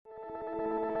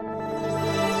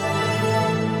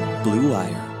Blue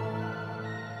Wire.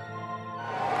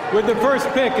 With the first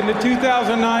pick in the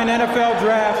 2009 NFL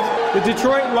Draft, the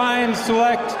Detroit Lions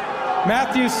select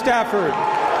Matthew Stafford,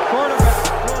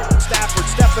 quarterback. Stafford,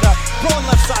 step it up, throwing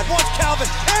left side, watch Calvin,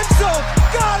 end zone,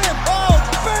 got him! Oh,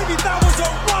 baby, that was a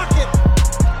rocket!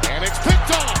 And it's picked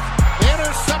off,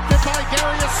 intercepted by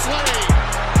Darius Slay.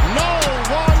 No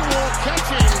one will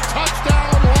catch him.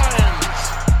 Touchdown, Lions.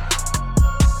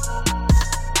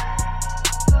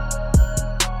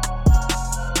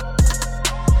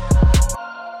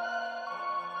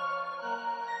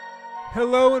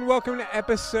 Hello and welcome to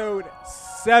episode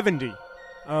 70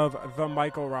 of The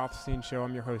Michael Rothstein Show.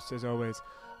 I'm your host, as always,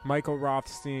 Michael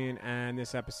Rothstein, and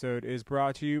this episode is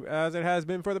brought to you, as it has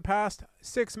been for the past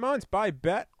 6 months, by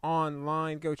Bet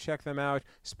Online. Go check them out.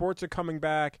 Sports are coming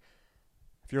back.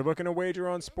 If you're looking to wager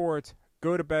on sports,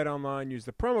 go to Bet Online, use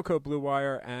the promo code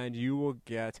BlueWire, and you will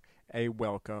get a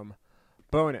welcome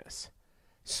bonus.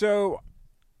 So,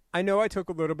 I know I took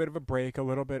a little bit of a break,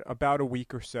 about a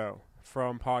week or so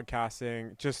from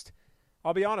podcasting.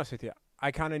 I'll be honest with you,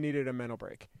 I kind of needed a mental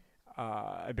break.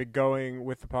 I've been going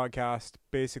with the podcast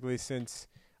basically since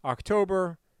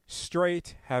October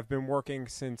straight, have been working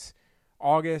since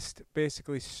August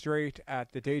basically straight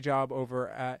at the day job over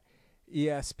at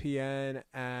ESPN,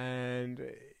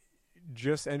 and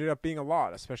just ended up being a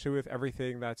lot, especially with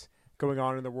everything that's going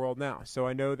on in the world now. So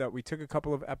I know that we took a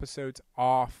couple of episodes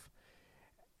off,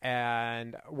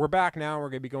 and we're back now. We're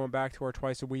going to be going back to our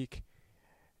twice a week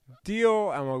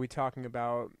deal, and we'll be talking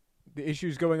about the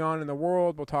issues going on in the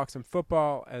world. We'll talk some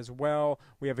football as well.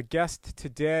 We have a guest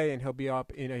today, and he'll be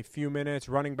up in a few minutes,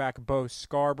 running back Bo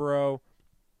Scarbrough.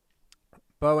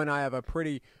 Bo and I have a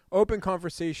pretty open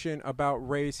conversation about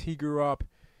race. He grew up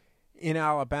in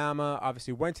Alabama,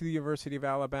 obviously went to the University of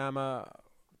Alabama.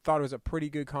 Thought it was a pretty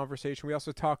good conversation. We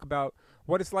also talk about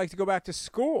what it's like to go back to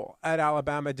school at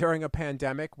Alabama during a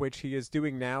pandemic, which he is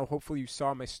doing now. Hopefully you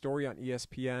saw my story on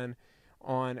ESPN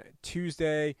on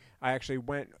Tuesday. I actually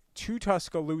went to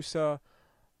Tuscaloosa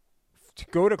to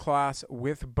go to class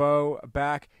with Bo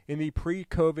back in the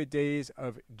pre-COVID days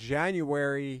of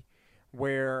January,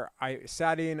 where I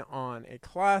sat in on a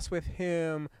class with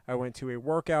him. I went to a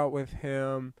workout with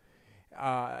him.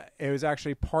 It was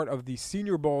actually part of the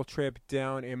Senior Bowl trip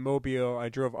down in Mobile. I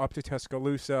drove up to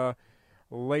Tuscaloosa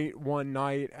late one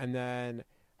night and then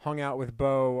hung out with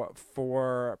Bo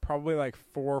for probably like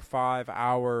 4 or 5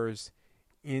 hours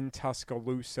in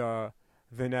Tuscaloosa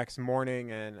the next morning.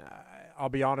 And I'll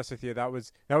be honest with you, that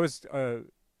was a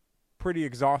pretty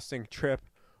exhausting trip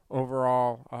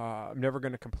overall. I'm never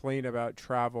going to complain about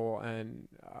travel, and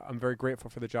I'm very grateful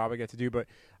for the job I get to do, but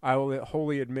I will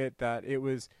wholly admit that it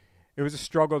was a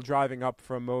struggle driving up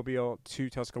from Mobile to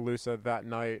Tuscaloosa that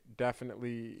night.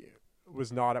 Definitely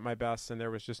was not at my best, and there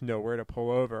was just nowhere to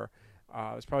pull over.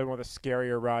 It was probably one of the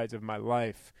scarier rides of my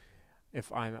life,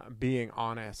 if I'm being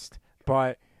honest.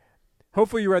 But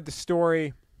hopefully you read the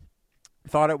story.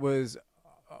 Thought it was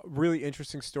a really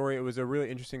interesting story. It was a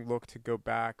really interesting look to go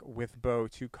back with Bo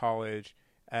to college.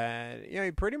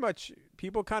 And, pretty much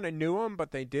people kind of knew him,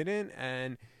 but they didn't.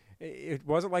 And it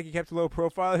wasn't like he kept a low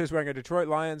profile. He was wearing a Detroit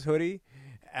Lions hoodie.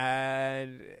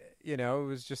 And, it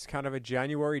was just kind of a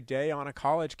January day on a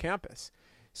college campus.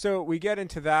 So we get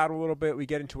into that a little bit. We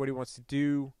get into what he wants to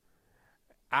do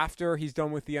after he's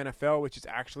done with the NFL, which is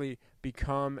actually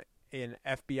become an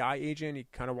FBI agent. He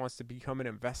kind of wants to become an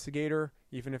investigator,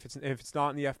 even if it's not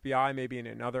in the FBI, maybe in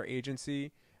another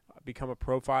agency, become a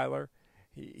profiler.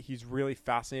 He's really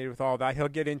fascinated with all that. He'll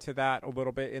get into that a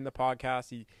little bit in the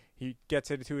podcast. He gets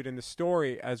into it in the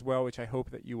story as well, which I hope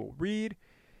that you will read.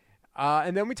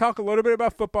 And then we talk a little bit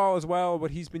about football as well,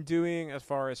 what he's been doing as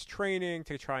far as training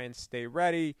to try and stay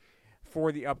ready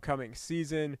for the upcoming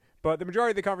season. But the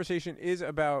majority of the conversation is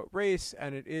about race,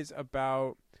 and it is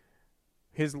about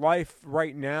his life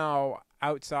right now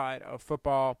outside of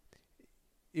football.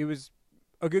 It was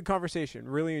a good conversation.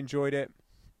 Really enjoyed it.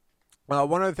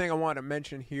 One other thing I want to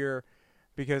mention here,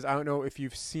 because I don't know if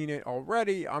you've seen it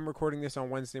already. I'm recording this on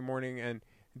Wednesday morning, and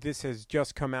this has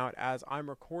just come out as I'm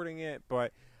recording it.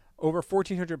 But over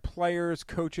 1,400 players,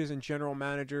 coaches, and general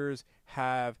managers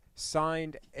have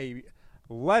signed a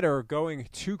letter going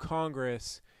to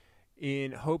Congress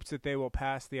in hopes that they will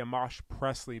pass the Amash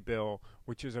Presley bill,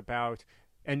 which is about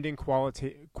ending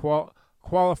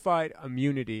qualified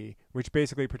immunity, which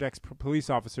basically protects police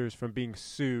officers from being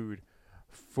sued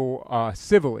for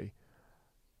civilly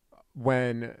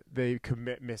when they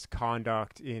commit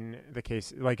misconduct in the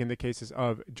case, like in the cases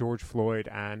of George Floyd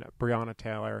and Breonna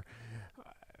Taylor,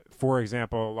 for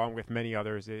example, along with many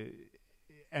others.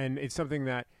 And it's something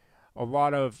that a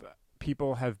lot of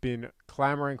people have been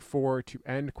clamoring for to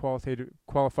end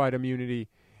qualified immunity.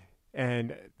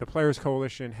 And the Players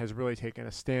Coalition has really taken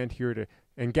a stand here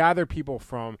and gather people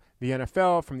from the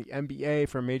NFL, from the NBA,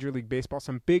 from Major League Baseball,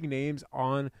 some big names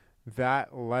on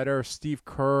that letter. Steve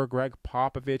Kerr, Greg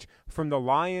Popovich. From the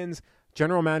Lions,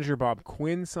 General Manager Bob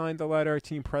Quinn signed the letter.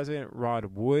 Team President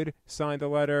Rod Wood signed the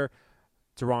letter.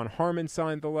 Deron Harmon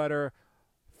signed the letter.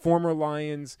 Former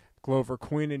Lions Glover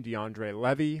Quinn and DeAndre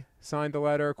Levy signed the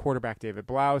letter. Quarterback David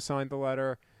Blau signed the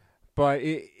letter. But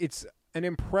it's an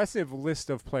impressive list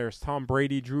of players. Tom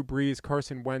Brady, Drew Brees,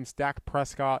 Carson Wentz, Dak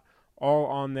Prescott, all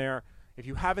on there. If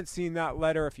you haven't seen that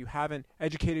letter, if you haven't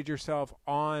educated yourself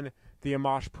on the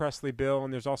Amash Presley bill,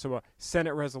 and there's also a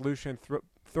Senate resolution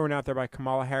thrown out there by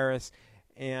Kamala Harris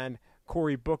and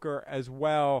Cory Booker as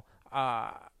well,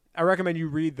 I recommend you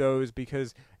read those,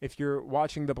 because if you're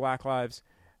watching the Black Lives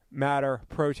Matter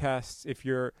protests, if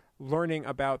you're learning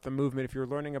about the movement, if you're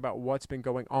learning about what's been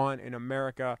going on in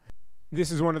America, this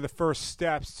is one of the first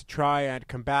steps to try and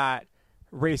combat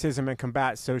racism and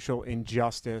combat social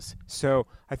injustice. So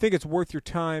I think it's worth your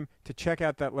time to check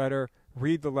out that letter,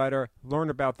 read the letter, learn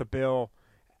about the bill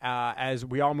as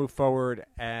we all move forward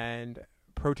and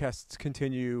protests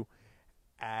continue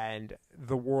and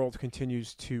the world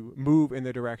continues to move in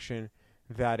the direction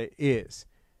that it is.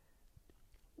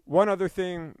 One other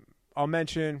thing I'll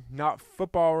mention, not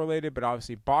football related, but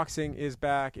obviously boxing is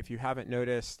back. If you haven't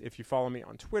noticed, if you follow me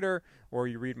on Twitter or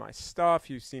you read my stuff,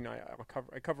 you've seen I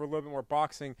cover a little bit more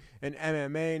boxing and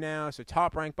MMA now. So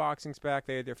Top Rank Boxing's back.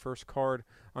 They had their first card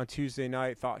on Tuesday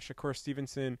night. Thought Shakur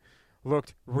Stevenson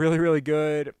looked really, really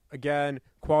good. Again,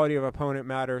 quality of opponent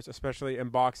matters, especially in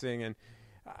boxing. And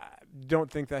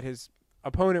don't think that his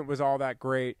opponent was all that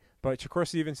great, but Shakur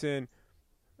Stevenson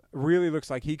really looks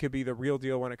like he could be the real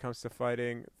deal when it comes to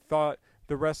fighting. Thought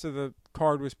the rest of the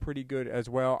card was pretty good as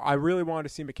well. I really wanted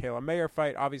to see Michaela Mayer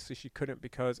fight. Obviously, she couldn't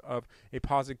because of a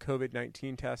positive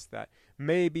COVID-19 test that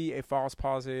may be a false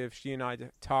positive. She and I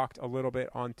talked a little bit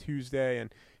on Tuesday,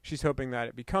 and she's hoping that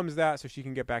it becomes that so she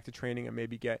can get back to training and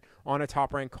maybe get on a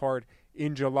top-ranked card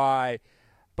in July.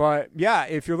 But, yeah,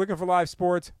 if you're looking for live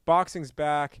sports, boxing's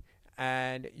back,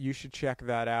 and you should check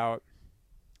that out.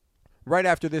 Right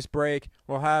after this break,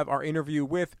 we'll have our interview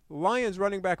with Lions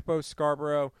running back Bo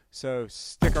Scarbrough, so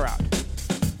stick around.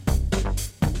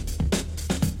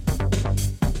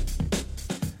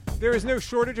 There is no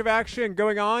shortage of action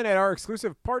going on at our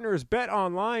exclusive partners,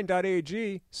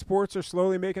 betonline.ag. Sports are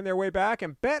slowly making their way back,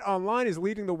 and BetOnline is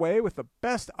leading the way with the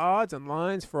best odds and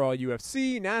lines for all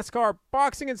UFC, NASCAR,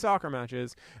 boxing, and soccer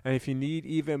matches. And if you need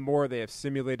even more, they have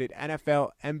simulated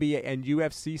NFL, NBA, and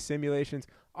UFC simulations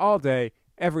all day,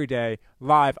 every day,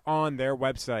 live on their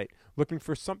website. Looking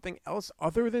for something else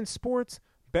other than sports?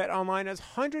 BetOnline has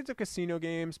hundreds of casino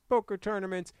games, poker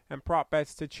tournaments, and prop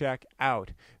bets to check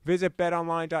out. Visit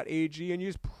betonline.ag and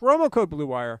use promo code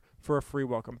BlueWire for a free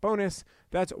welcome bonus.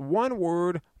 That's one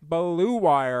word,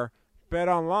 BlueWire.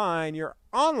 BetOnline, your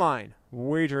online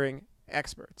wagering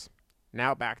experts.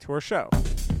 Now back to our show.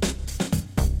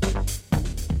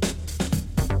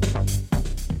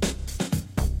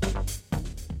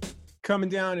 Coming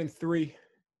down in 3,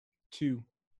 2,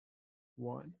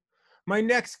 1. My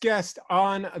next guest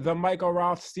on the Michael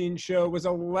Rothstein Show was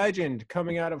a legend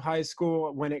coming out of high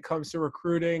school when it comes to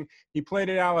recruiting. He played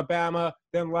at Alabama.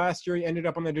 Then last year he ended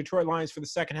up on the Detroit Lions for the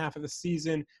second half of the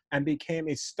season and became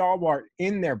a stalwart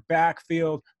in their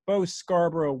backfield. Bo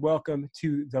Scarbrough, welcome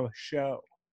to the show.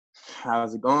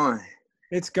 How's it going?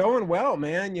 It's going well,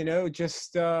 man. You know,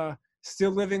 just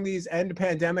still living these end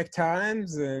pandemic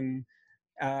times and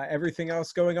everything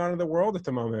else going on in the world at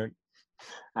the moment.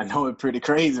 I know it's pretty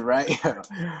crazy, right?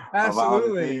 Absolutely. Of all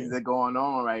the things that are going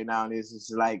on right now, this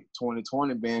is like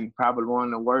 2020 been probably one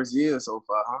of the worst years so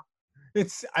far, huh?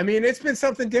 It's been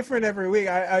something different every week.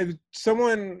 A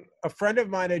friend of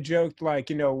mine had joked, like,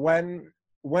 you know, when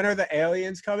are the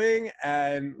aliens coming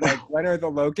and like when are the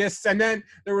locusts? And then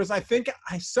there was, I think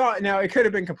I saw, now it could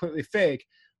have been completely fake,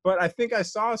 but I think I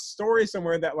saw a story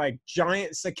somewhere that like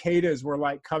giant cicadas were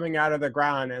like coming out of the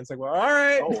ground, and it's like, well, all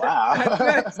right. Oh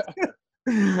wow.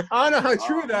 I don't know how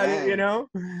true that is, you know,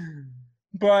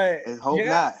 but I hope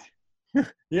not.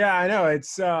 Yeah, I know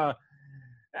it's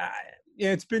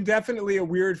been definitely a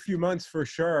weird few months for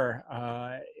sure.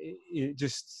 It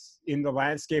just in the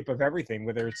landscape of everything,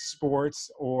 whether it's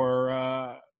sports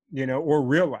or you know, or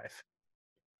real life.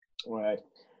 Right,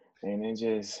 and it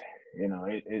just, you know,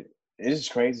 it's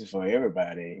crazy for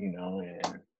everybody, you know,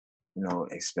 and you know,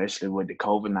 especially with the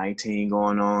COVID-19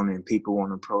 going on and people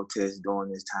want to protest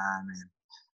during this time. And,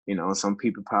 you know, some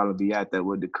people probably be out there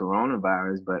with the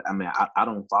coronavirus, but I mean, I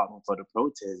don't fault them for the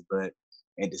protest, but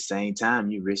at the same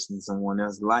time, you're risking someone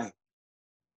else's life.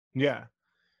 Yeah.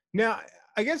 Now,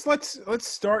 I guess let's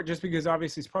start, just because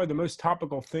obviously it's probably the most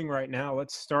topical thing right now.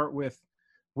 Let's start with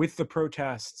the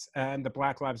protests and the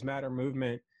Black Lives Matter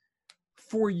movement.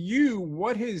 For you,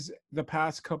 what has the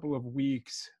past couple of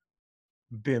weeks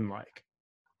been like?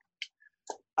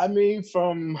 I mean,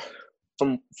 from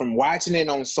watching it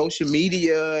on social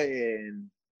media, and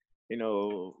you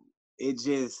know, it's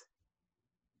just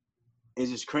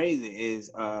crazy.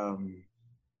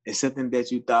 It's something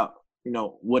that you thought,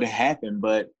 would have happened,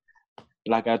 but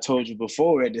like I told you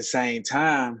before, at the same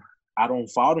time, I don't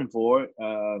fault them for it.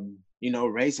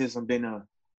 Racism been a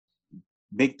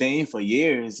big thing for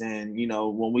years, and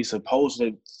when we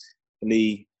supposedly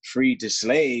freed the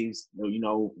slaves,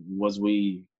 was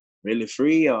we really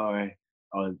free, or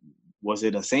was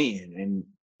it a saying? And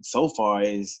so far,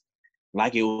 it's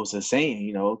like it was a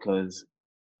saying, because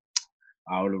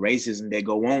all the racism that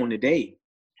go on today,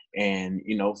 and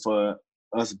for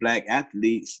us Black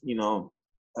athletes,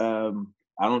 I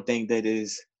don't think that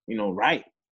is, right.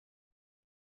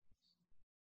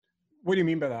 What do you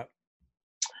mean by that?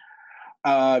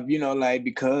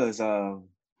 Because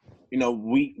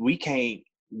we can't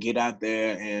get out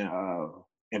there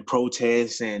and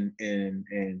protest and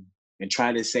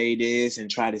try to say this and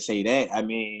try to say that. I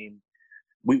mean,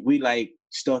 we like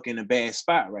stuck in a bad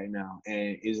spot right now,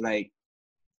 and it's like,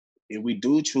 if we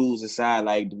do choose a side,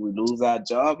 like, do we lose our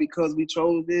job because we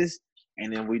chose this?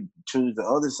 And then we choose the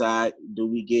other side, do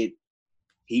we get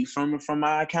heat from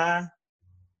our kind?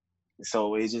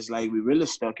 So it's just like we really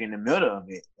stuck in the middle of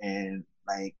it. And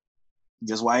like,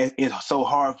 that's why it's so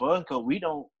hard for us, because we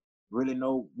don't really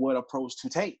know what approach to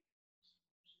take.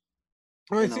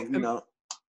 What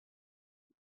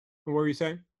were you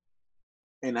saying?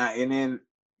 Like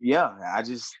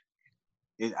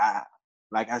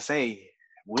I say,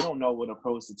 we don't know what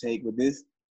approach to take with this.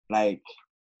 Like,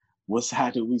 what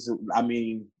side do we? I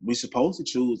mean, we're supposed to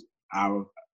choose our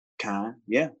kind,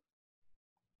 yeah.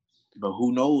 But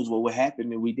who knows what would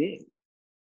happen if we did?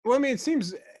 Well, I mean, it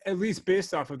seems, at least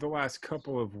based off of the last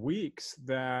couple of weeks,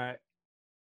 that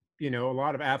a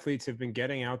lot of athletes have been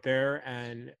getting out there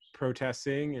and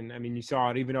protesting. And I mean, you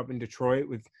saw it even up in Detroit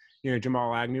with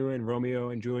Jamal Agnew and Romeo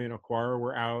and Julian Okwara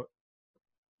were out,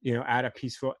 at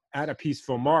a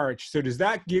peaceful march. So does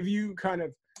that give you kind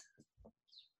of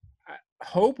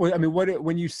hope? I mean,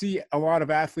 when you see a lot of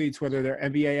athletes, whether they're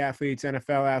NBA athletes,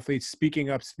 NFL athletes,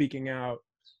 speaking up, speaking out,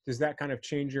 does that kind of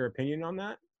change your opinion on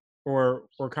that, or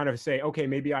kind of say, okay,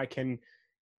 maybe I can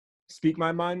speak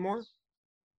my mind more?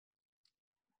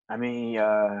 I mean,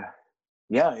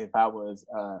 yeah, if I was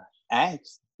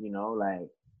asked, like,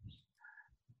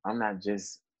 I'm not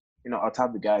just, a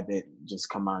type of guy that just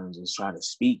come out and just try to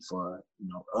speak for,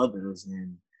 others.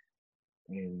 And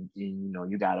you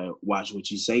gotta watch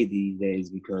what you say these days,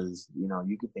 because,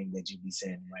 you could think that you be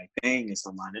saying the right thing, and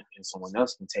someone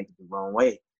else can take it the wrong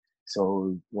way.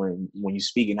 So when you're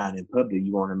speaking out in public,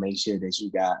 you want to make sure that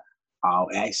you got all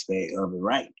aspect of it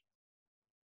right.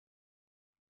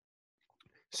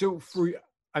 So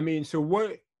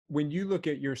when you look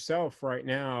at yourself right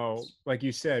now, like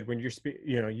you said, when you're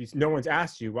no one's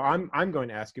asked you. Well, I'm going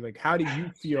to ask you, like, how do you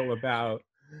feel about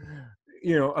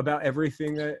about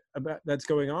everything that's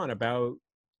going on, about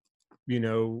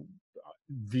the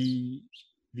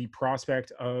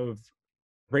prospect of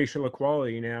racial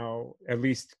equality now at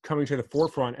least coming to the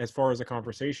forefront as far as a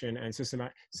conversation, and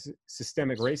systemic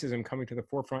racism coming to the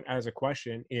forefront as a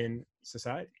question in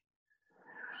society?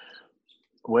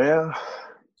 Well,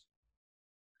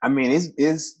 I mean,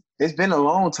 it's been a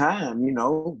long time. We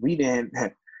didn't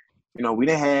had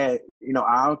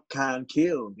our kind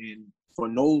killed, and for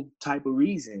no type of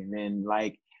reason. And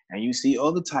you see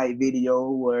other type video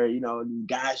where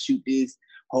guys shoot this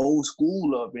whole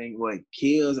school up and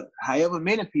kills however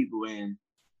many people, and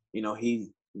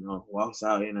he walks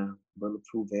out in a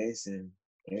bulletproof vest and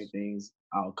everything's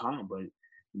all calm. But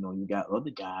you got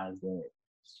other guys that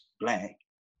Black,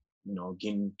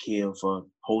 getting killed for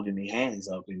holding their hands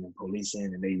up, and the police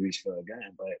saying that they reach for a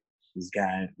gun. But this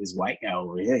white guy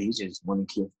over here, he just want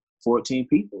to kill 14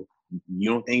 people. You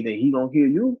don't think that he gonna kill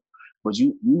you, but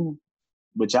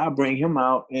y'all bring him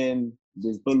out in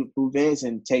this bulletproof vest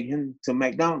and take him to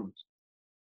McDonald's.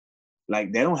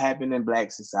 Like, that don't happen in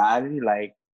Black society.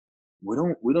 Like, we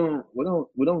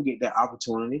don't get that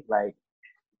opportunity. Like,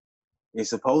 it's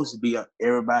supposed to be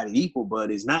everybody equal,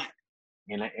 but it's not.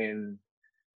 And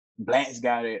Blacks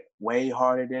got it way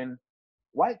harder than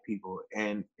white people,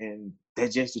 and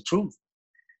that's just the truth.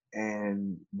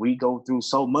 And we go through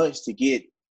so much to get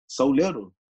so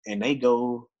little, and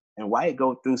white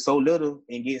go through so little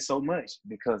and get so much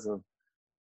because of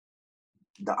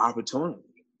the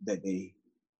opportunity that they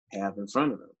have in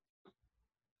front of them.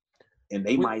 And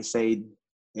they might say,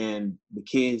 and the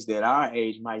kids that our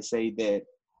age might say that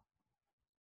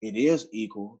it is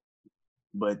equal,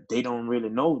 but they don't really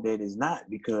know that it's not,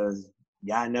 because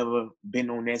y'all never been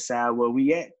on that side where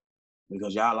we at,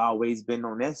 because y'all always been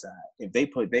on that side. If they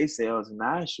put themselves in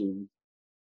our shoes,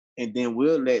 and then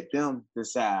we'll let them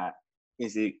decide,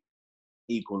 is it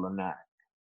equal or not?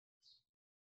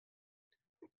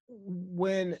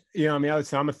 When, I mean,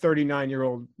 I'm a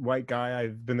 39-year-old white guy.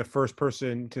 I've been the first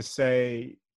person to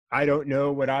say, I don't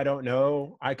know what I don't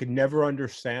know. I could never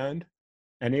understand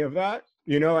any of that,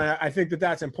 and I think that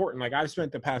that's important. Like, I've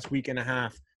spent the past week and a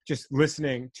half just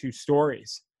listening to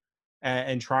stories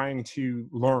and trying to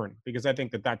learn, because I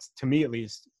think that that's, to me at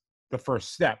least, the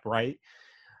first step, right?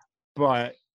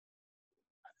 But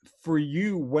for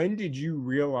you, when did you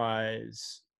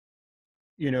realize,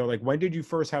 like, when did you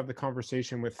first have the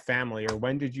conversation with family, or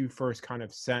when did you first kind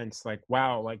of sense, like,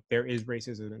 wow, like, there is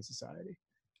racism in society?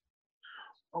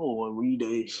 Oh, well, you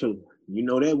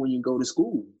know that when you go to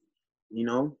school,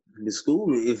 the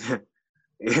school is,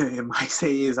 it might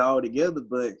say it's all together,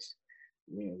 but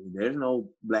there's no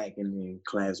black in the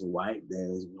class of white.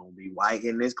 There's gonna be white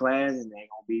in this class, and there's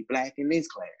gonna be black in this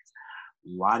class.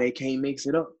 Why they can't mix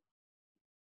it up?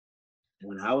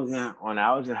 When I was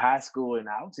in high school and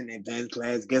I was in advanced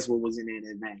class, guess what was in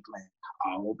that advanced class?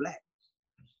 All black.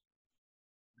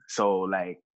 So,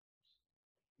 like,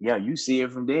 yeah, you see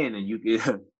it from then, and you get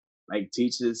like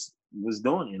teachers was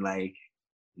doing it, like,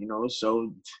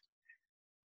 so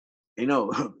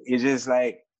it's just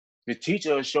like the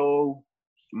teacher will show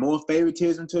more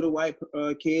favoritism to the white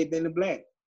kid than the black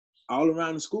all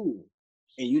around the school,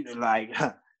 and like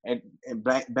and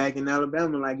back in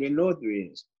Alabama, like in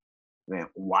Northridge, man,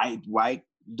 white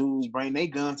dudes bring their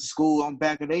guns to school on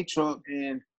back of their truck,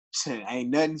 and ain't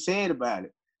nothing said about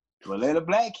it. But let a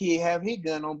black kid have his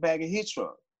gun on back of his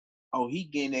truck. Oh, he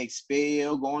getting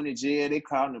expelled, going to jail. They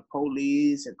calling the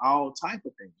police and all type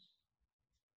of things.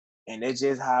 And that's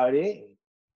just how it is.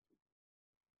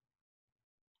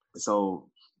 So,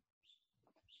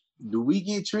 do we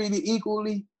get treated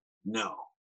equally? No,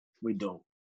 we don't.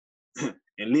 And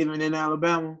living in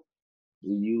Alabama,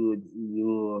 you're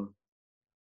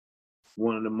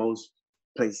one of the most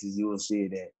places you will see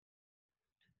it at.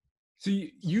 So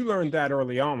you learned that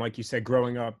early on, like you said,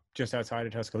 growing up just outside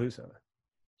of Tuscaloosa.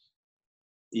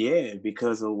 Yeah,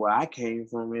 because of where I came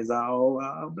from is all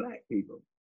black people,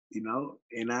 in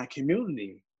our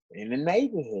community, in the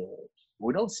neighborhood.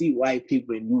 We don't see white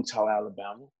people in Utah,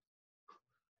 Alabama,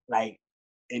 like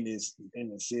in the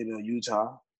city of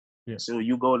Utah. Yeah. So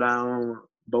you go down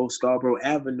Bo Scarbrough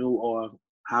Avenue or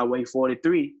Highway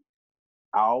 43,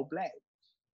 all black.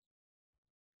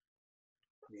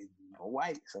 There's no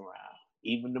whites around.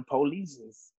 Even the police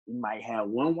you might have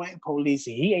one white police,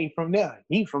 and he ain't from there.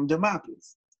 He from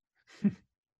Demopolis.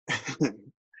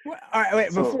 Well, all right,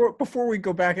 wait, before we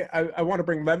go back, I want to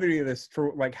bring levity to this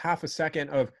for like half a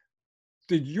second.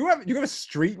 Did you have a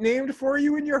street named for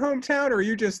you in your hometown, or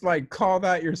you just like call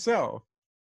that yourself?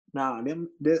 Nah,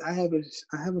 I have a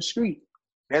street.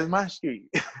 That's my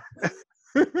street.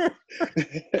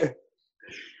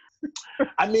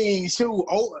 I mean, shoot,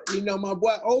 my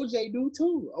boy OJ do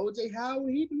too. OJ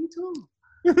Howard, he do too.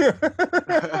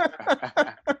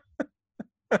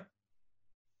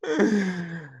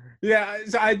 Yeah,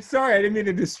 so I'm sorry, I didn't mean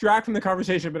to distract from the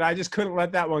conversation, but I just couldn't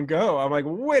let that one go. I'm like,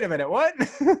 wait a minute, what?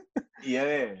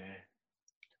 Yeah.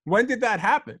 When did that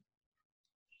happen?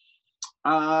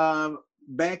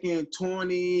 Back in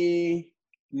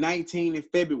 2019 in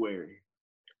February.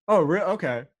 Oh, really?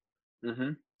 Okay.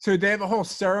 Mm-hmm. So they have a whole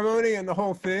ceremony and the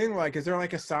whole thing? Like, is there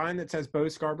like a sign that says Bo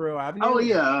Scarbrough Avenue? Oh,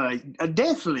 yeah,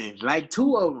 definitely. Like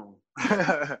 2 of them.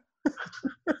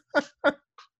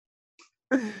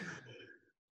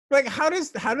 Like, how do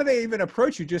they even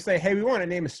approach you? Just say, hey, we want to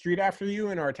name a street after you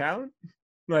in our town?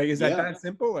 Like, is that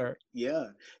simple? Or yeah,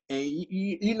 and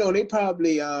they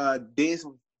probably did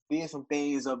some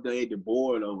things up there at the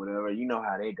board or whatever. You know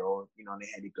how they go. They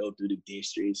had to go through the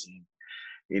districts and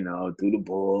through the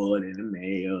board and the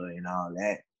mayor and all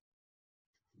that.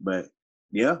 But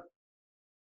yeah,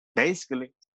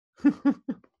 basically.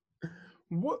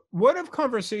 What have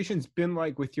conversations been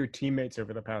like with your teammates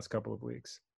over the past couple of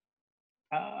weeks?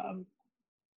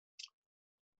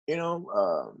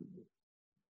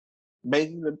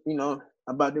 Basically,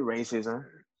 about the racism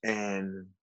and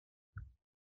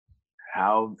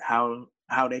how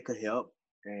they could help,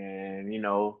 and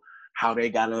how they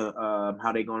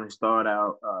gonna start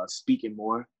out speaking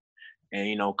more,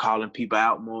 and calling people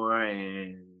out more,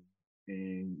 and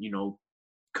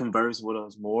converse with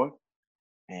us more,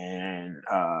 and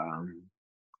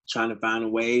trying to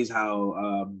find ways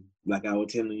how, like I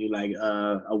was telling you, like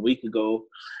a week ago,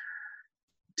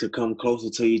 to come closer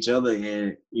to each other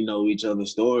and, you know, each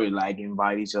other's story, like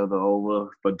invite each other over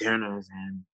for dinners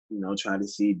and, you know, try to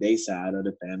see their side of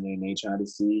the family and they try to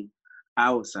see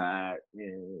our side.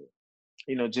 And,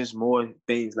 you know, just more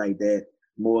things like that,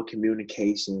 more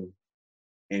communication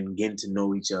and getting to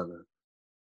know each other.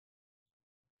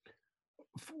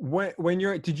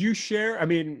 Did you share, I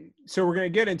mean, so we're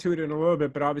going to get into it in a little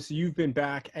bit, but obviously you've been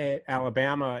back at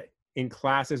Alabama in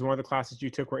classes. One of the classes you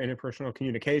took were interpersonal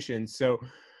communication. So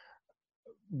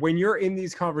when you're in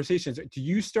these conversations, do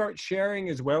you start sharing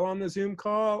as well on the Zoom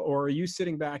call, or are you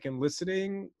sitting back and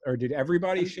listening, or did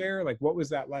everybody share? Like, what was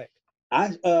that like?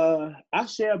 I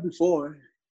shared before,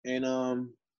 and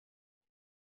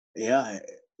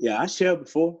I shared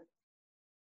before,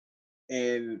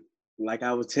 and like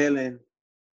I was telling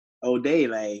O'Day,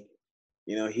 like,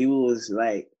 you know, he was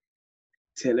like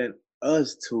telling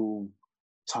us to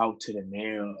talk to the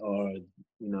mayor or,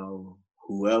 you know,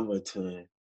 whoever to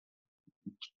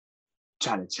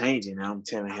try to change it. And I'm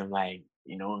telling him, like,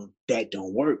 you know, that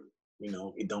don't work. You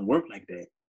know, it don't work like that.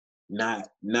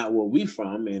 Not where we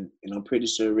from. And I'm pretty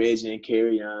sure Reggie and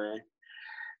Carry On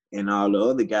and all the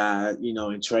other guys, you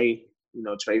know, and Trey, you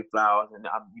know, Trey Flowers and,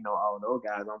 you know, all those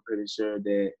guys, I'm pretty sure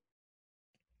that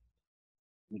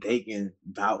they can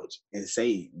vouch and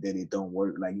say that it don't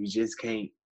work. Like, you just can't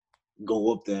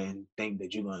go up there and think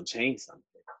that you're going to change something.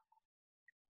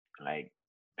 Like,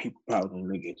 people probably going to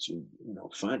look at you, you know,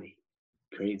 funny,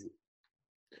 crazy.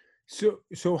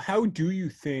 So how do you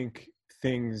think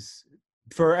things,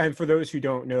 for those who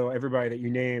don't know, everybody that you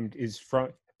named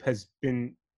has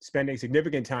been spending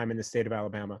significant time in the state of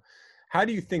Alabama. How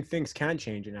do you think things can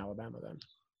change in Alabama then?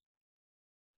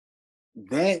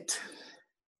 That,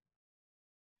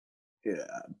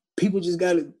 people just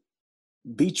got to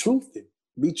be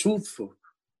truthful,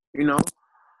 you know,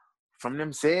 from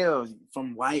themselves,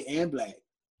 from white and black.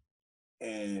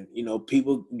 And, you know,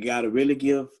 people got to really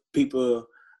give people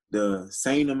the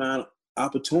same amount of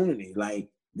opportunity. Like,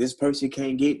 this person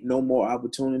can't get no more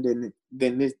opportunity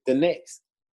than the next.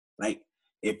 Like,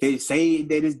 if they say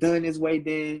that it's done this way,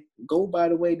 then go by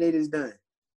the way that it's done.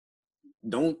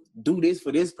 Don't do this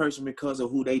for this person because of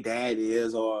who their dad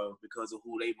is or because of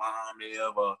who their mom is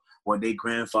or what their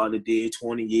grandfather did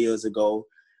 20 years ago.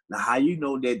 Now, how you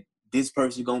know that this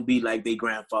person going to be like their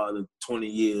grandfather 20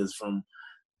 years from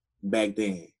back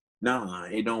then? No,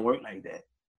 it don't work like that.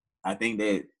 I think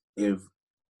that if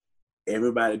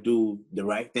everybody do the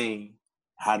right thing,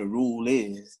 how the rule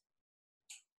is,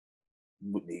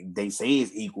 they say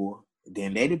it's equal,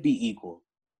 then let it be equal.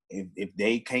 If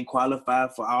they can't qualify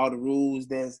for all the rules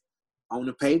that's on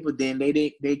the paper, then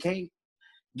they can't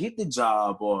get the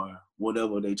job or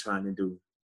whatever they trying to do.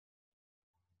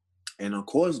 And of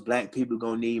course, black people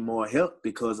gonna need more help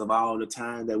because of all the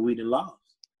time that we done lost.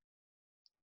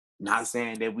 Not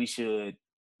saying that we should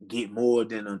get more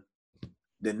than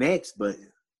the next, but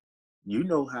you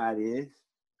know how it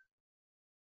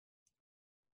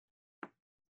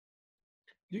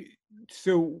is.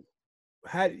 So,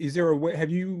 is there a way?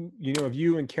 Have you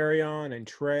and Carry On and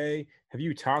Trey, have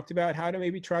you talked about how to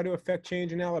maybe try to affect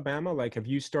change in Alabama? Like, have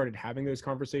you started having those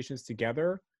conversations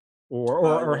together,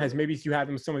 or has maybe you had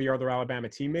them with some of your other Alabama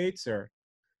teammates, or?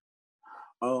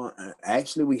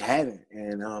 Actually, we haven't,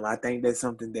 and I think that's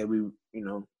something that we, you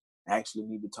know, actually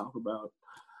need to talk about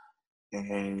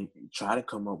and try to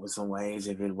come up with some ways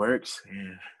if it works.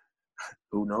 And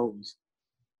who knows?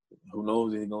 Who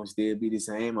knows if it's gonna still be the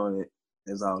same or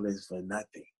it's all this for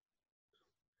nothing.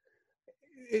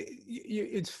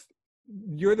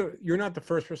 You're not the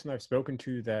first person I've spoken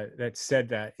to that said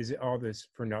that. Is it all this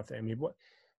for nothing? I mean, what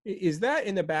is that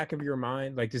in the back of your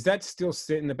mind? Like, does that still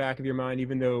sit in the back of your mind,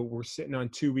 even though we're sitting on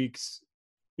 2 weeks,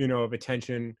 you know, of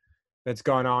attention that's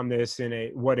gone on this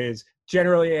in what is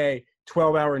generally a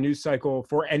 12-hour news cycle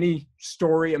for any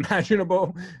story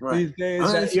imaginable these days?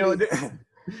 Honestly,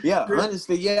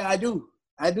 honestly, yeah, I do.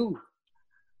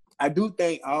 I do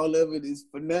think all of it is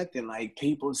for nothing. Like,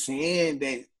 people saying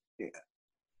that,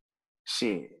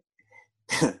 shit,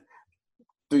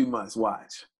 3 months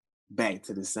watch back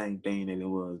to the same thing that it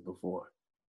was before.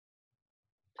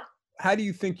 How do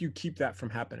you think you keep that from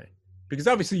happening? Because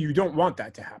obviously you don't want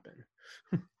that to happen.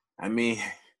 I mean,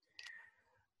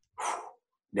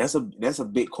 that's a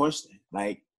big question.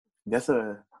 Like, that's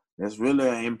really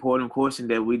an important question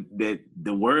that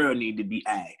the world need to be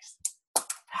asked.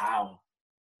 How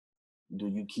do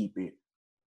you keep it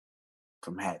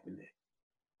from happening?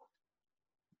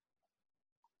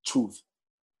 Truth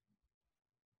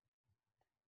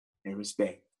and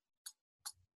respect.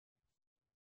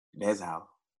 That's how.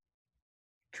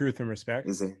 Truth and respect.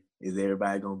 Is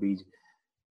everybody gonna be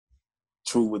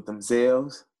true with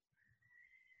themselves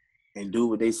and do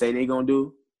what they say they're gonna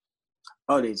do?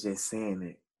 Or they just saying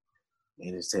it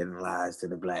and just telling lies to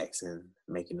the blacks and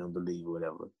making them believe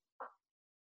whatever?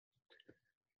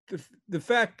 The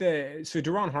fact that, so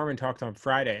Deron Harmon talked on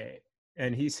Friday,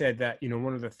 and he said that, you know,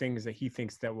 one of the things that he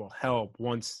thinks that will help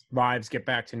once lives get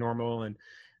back to normal and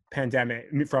pandemic,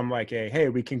 from like hey,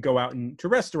 we can go out to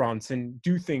restaurants and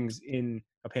do things in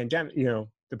a pandemic, you know,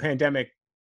 the pandemic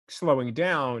slowing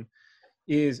down,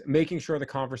 is making sure the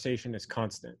conversation is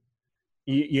constant.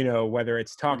 You know, whether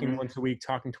it's talking once a week,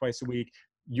 talking twice a week,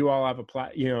 you all have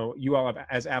you all have,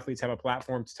 as athletes, have a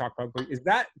platform to talk publicly. Is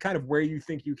that kind of where you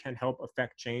think you can help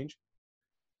affect change?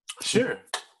 Sure.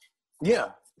 Yeah,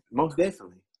 most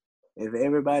definitely. If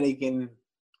everybody can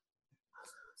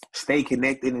stay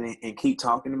connected and keep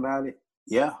talking about it,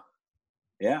 yeah.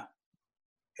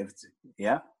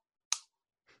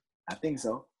 I think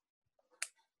so.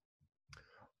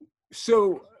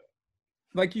 So,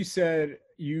 like you said,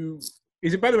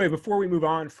 by the way, before we move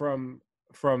on from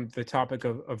the topic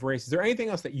of race, is there anything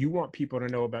else that you want people to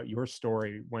know about your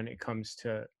story when it comes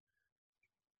to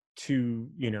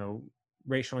you know,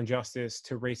 racial injustice,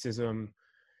 to racism,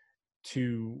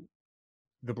 to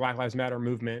the Black Lives Matter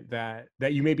movement that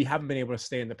you maybe haven't been able to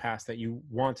say in the past that you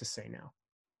want to say now?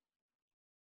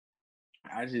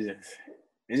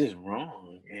 It's just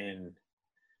wrong. And,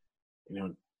 you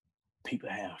know, people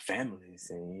have families,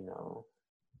 and, you know,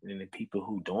 and the people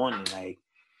who doing it, like,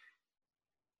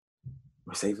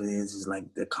 say for instance,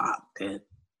 like the cop that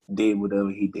did whatever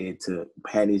he did to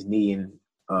pat his knee in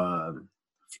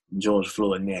George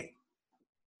Floyd's neck.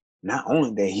 Not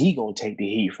only that, he gonna take the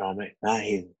heat from it, not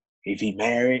if he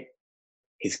married,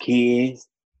 his kids,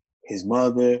 his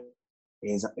mother,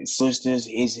 his sisters,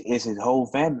 it's his whole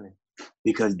family,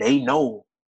 because they know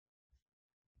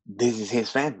this is his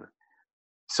family.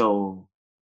 So,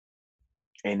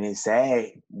 and it's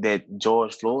sad that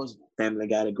George Floyd's family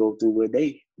got to go through what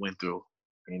they went through.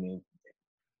 And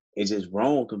it's just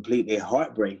wrong, completely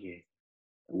heartbreaking.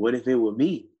 What if it were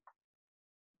me?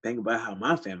 Think about how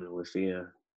my family would feel.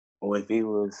 Or if it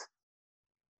was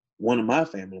one of my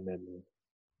family members.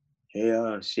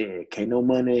 Hell, shit, can't no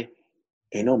money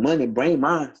bring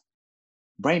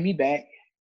me back.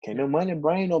 Can't no money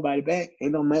bring nobody back.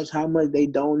 Ain't no matter how much they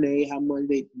donate, how much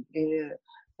they,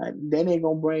 that ain't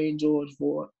gonna bring George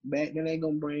Floyd back. That ain't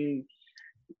gonna bring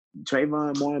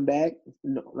Trayvon Martin back.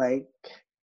 No, like,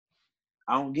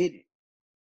 I don't get it.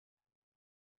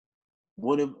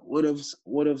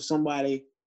 What if somebody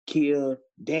killed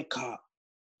that cop,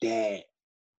 dad,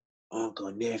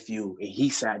 uncle, nephew, and he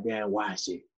sat there and watched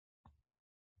it?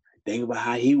 Think about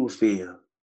how he would feel.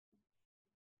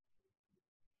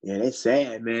 Yeah, that's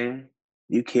sad, man.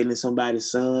 You killing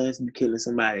somebody's sons, you killing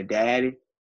somebody's daddy,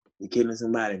 you killing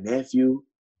somebody's nephew.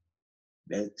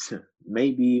 That's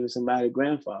maybe even somebody's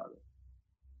grandfather.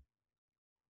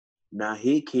 Now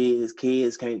his kids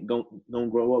don't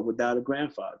grow up without a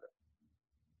grandfather.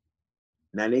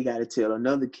 Now they got to tell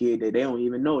another kid that they don't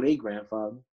even know their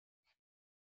grandfather.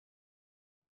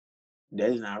 That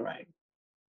is not right.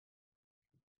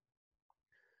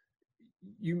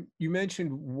 You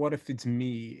mentioned, what if it's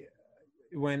me?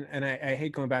 And I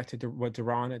hate going back to what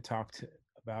Deron had talked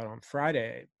about on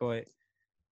Friday, but,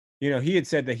 you know, he had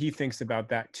said that he thinks about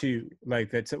that too. Like,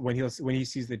 that's when he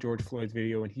sees the George Floyd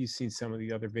video and he's seen some of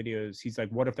the other videos, he's like,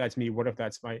 what if that's me? What if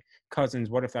that's my cousins?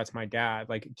 What if that's my dad?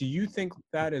 Like, do you think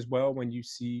that as well when you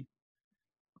see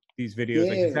these videos?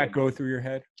 Yeah. Like, does that go through your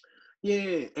head?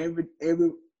 Yeah,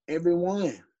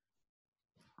 everyone.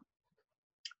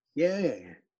 Yeah.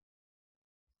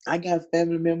 I got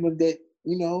family members that,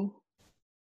 you know,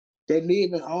 that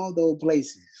live in all those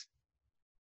places.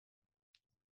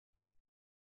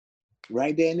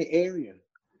 Right there in the area.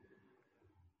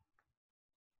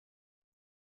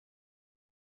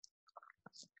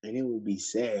 And it would be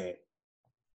sad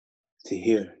to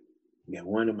hear that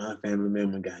one of my family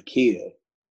members got killed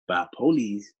by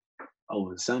police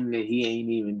over something that he ain't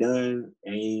even done,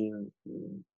 ain't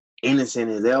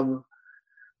innocent as ever.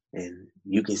 And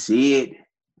you can see it.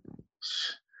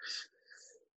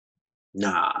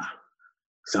 Nah,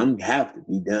 something have to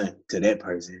be done to that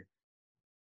person.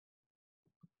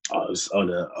 Or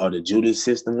the Judas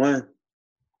system one.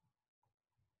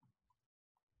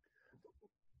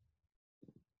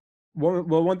 Well,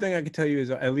 one thing I can tell you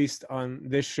is, at least on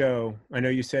this show, I know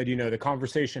you said, you know, the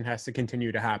conversation has to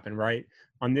continue to happen, right?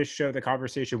 On this show, the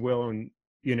conversation will, and,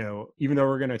 you know, even though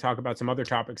we're going to talk about some other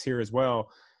topics here as well,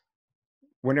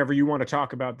 whenever you want to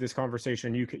talk about this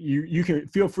conversation, you can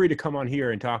feel free to come on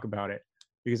here and talk about it.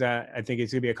 because I think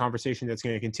it's going to be a conversation that's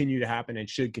going to continue to happen and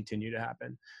should continue to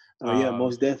happen. Oh yeah,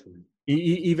 most definitely.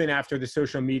 Even after the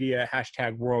social media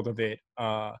hashtag world of it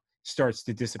starts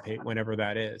to dissipate, whenever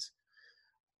that is.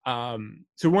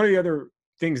 So one of the other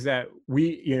things that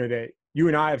that you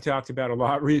and I have talked about a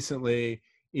lot recently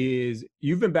is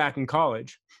you've been back in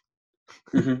college.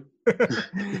 Mm-hmm.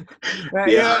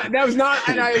 Yeah, that was not,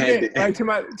 and I admit, like,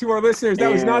 to our listeners,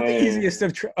 that was not the easiest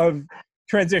of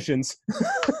transitions.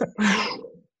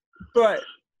 But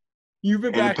you've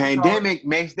been back. The pandemic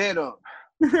makes that up.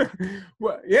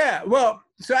 Well, yeah. Well,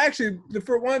 so actually,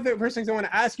 one of the first things I want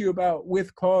to ask you about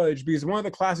with college, because one of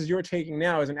the classes you're taking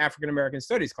now is an African American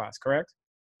Studies class, correct?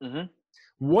 Mm-hmm.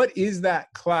 What is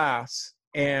that class,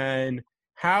 and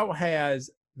how has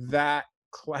that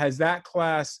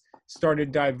class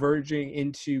started diverging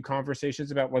into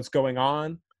conversations about what's going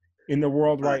on in the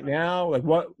world right now? Like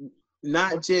what?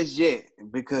 Not just yet,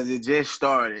 because it just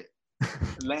started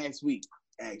last week,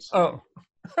 actually. Oh,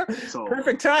 so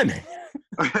perfect timing.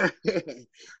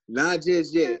 Not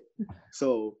just yet.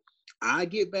 So I'll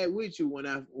get back with you when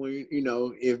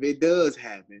if it does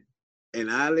happen,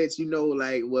 and I'll let you know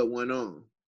like what went on.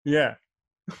 Yeah.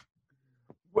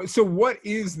 So what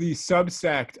is the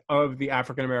subsect of the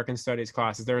African American Studies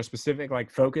class? Is there a specific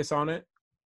focus on it?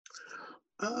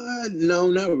 No,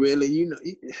 not really.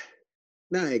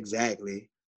 Not exactly.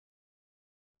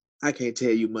 I can't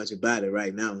tell you much about it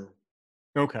right now.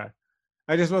 Okay.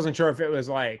 I just wasn't sure if it was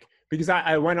because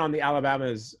I went on the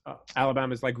Alabama's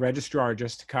registrar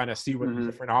just to kind of see what the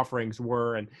different offerings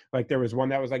were. And there was one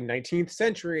that was 19th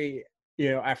century,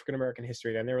 African American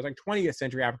history. Then there was 20th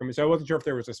century African. So I wasn't sure if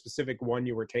there was a specific one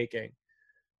you were taking.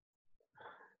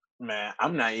 Man,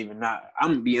 I'm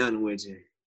gonna be honest with you.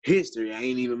 History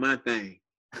ain't even my thing.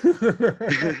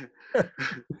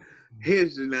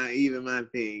 History not even my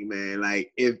thing, man.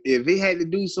 If it had to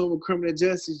do something with criminal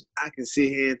justice, I can sit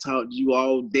here and talk to you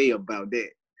all day about that.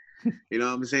 You know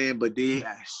what I'm saying? But the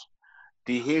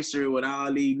history with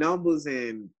all these numbers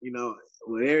and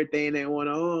with everything that went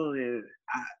on, and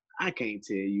I can't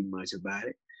tell you much about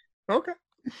it. Okay.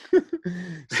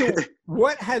 So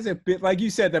what has it been? Like you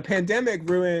said, the pandemic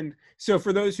ruined. So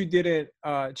for those who didn't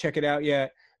check it out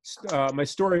yet, my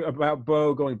story about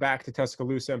Bo going back to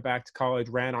Tuscaloosa and back to college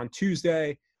ran on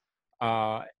Tuesday.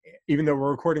 Even though we're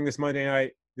recording this Monday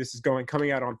night, this is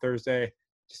coming out on Thursday.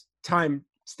 Just time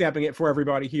stamping it for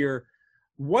everybody here.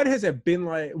 What has it been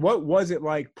like? What was it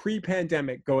like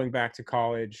pre-pandemic going back to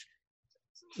college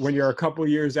when you're a couple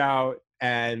years out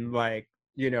and an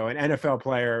NFL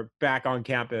player back on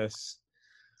campus?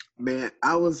 Man,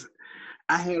 I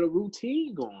had a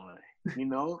routine going.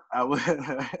 I would,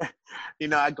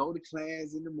 I go to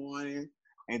class in the morning,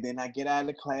 and then I get out of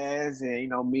the class,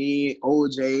 and me,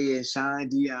 OJ, and Sean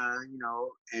Dion,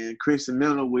 and Kristen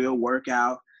Miller will work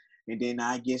out, and then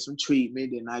I get some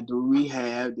treatment, then I do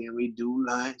rehab, then we do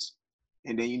lunch,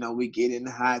 and then we get in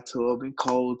the hot tub and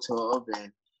cold tub,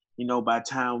 and by the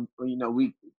time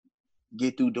we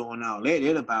get through doing all that,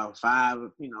 it's about 5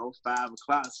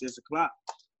 o'clock, 6 o'clock,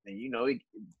 and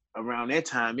around that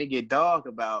time it get dark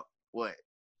about what,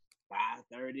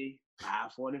 5:30,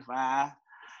 5:45.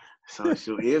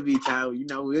 So every time,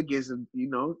 we'll get some,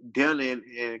 dinner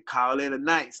and call it a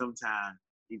night sometime.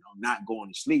 Not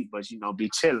going to sleep, but be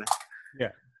chilling.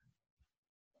 Yeah.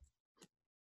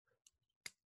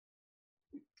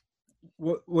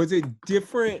 Was it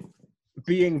different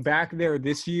being back there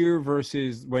this year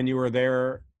versus when you were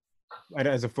there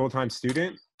as a full-time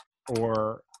student,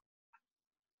 or?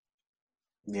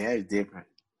 Yeah, it's different.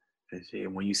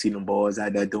 When you see them boys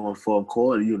out there doing fourth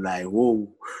quarter, you like, whoa,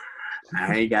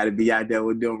 I ain't got to be out there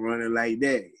with them running like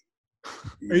that.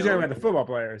 Are you talking about the football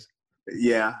players?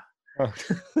 Yeah. Oh.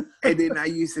 And then I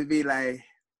used to be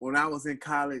when I was in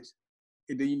college,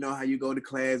 and then how you go to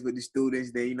class with the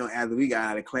students, then, after we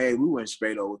got out of class, we went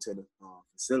straight over to the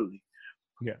facility.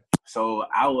 Yeah. So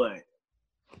I'll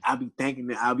be thinking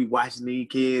that I'll be watching these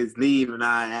kids leave, and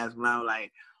I ask them, I'm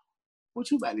like, what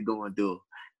you about to go and do?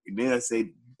 And they'll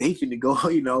say, they finna go,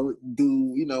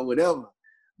 do, whatever.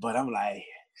 But I'm like,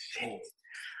 shit,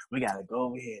 we gotta go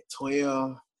over here at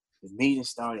 12. The meeting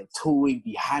started at 2. It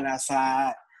be hot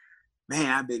outside. Man,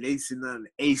 I bet they sitting on the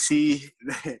AC.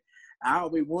 I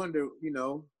always wonder,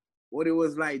 what it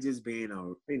was like just being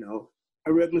a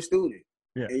regular student.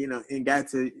 Yeah. And, and got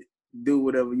to do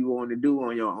whatever you want to do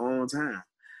on your own time.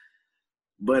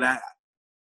 But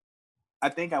I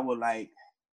think I would like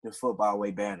the football way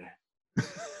better.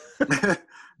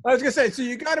 I was gonna say, so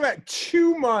you got about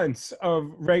 2 months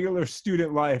of regular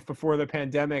student life before the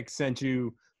pandemic sent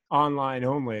you online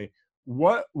only.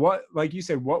 What, like you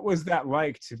said, what was that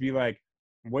like to be like,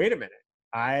 wait a minute,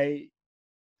 I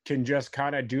can just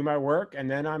kind of do my work and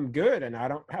then I'm good and I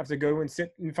don't have to go and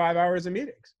sit in 5 hours of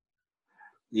meetings.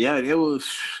 Yeah, it was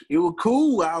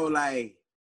cool. I was like,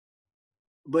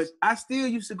 but I still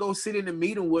used to go sit in the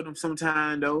meeting with them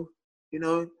sometime though,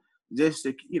 just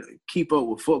to keep up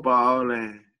with football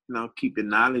and keep the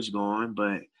knowledge going.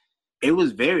 But it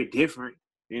was very different.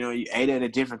 You ate at a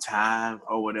different time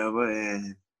or whatever,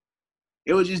 and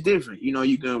it was just different.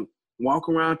 You can walk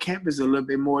around campus a little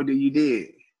bit more than you did.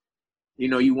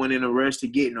 You weren't in a rush to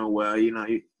get nowhere.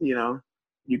 You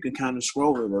can kind of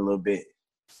scroll it a little bit.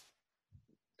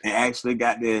 And actually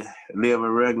got to live a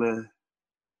regular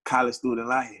college student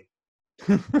life.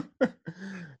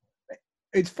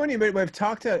 It's funny, but I've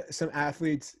talked to some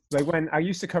athletes, like when I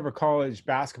used to cover college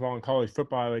basketball and college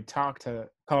football, I would talk to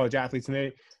college athletes,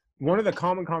 and one of the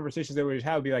common conversations they would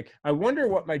have would be like, I wonder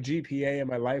what my GPA in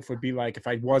my life would be like if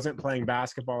I wasn't playing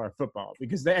basketball or football,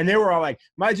 because they were all like,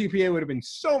 my GPA would have been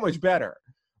so much better.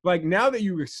 Like, now that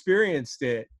you experienced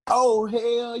it. Oh,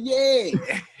 hell yeah.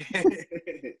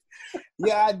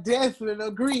 Yeah, I definitely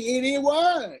agree. It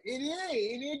was. It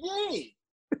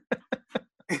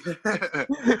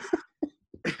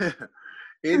did.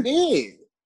 It did.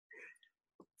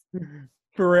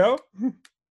 For real?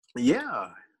 Yeah.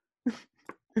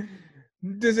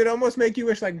 Does it almost make you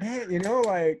wish, like, man,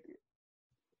 like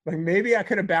maybe I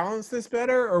could have balanced this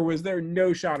better, or was there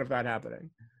no shot of that happening?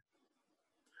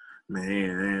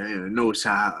 Man, no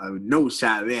shot of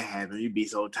that happening. You'd be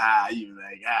so tired. You'd be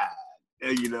like,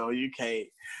 you can't.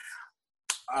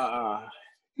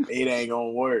 It ain't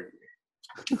gonna work.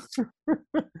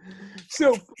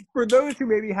 So, for those who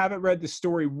maybe haven't read the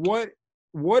story, what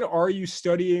are you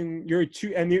studying? You're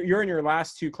in your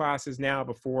last 2 classes now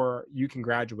before you can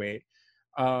graduate.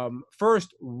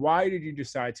 First, why did you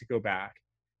decide to go back?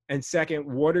 And second,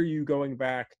 what did you go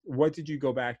back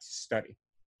to study?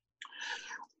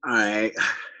 All right.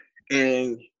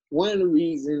 And one of the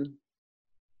reasons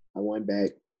I went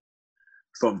back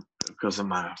for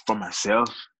myself,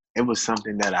 it was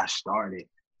something that I started.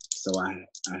 So I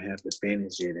have to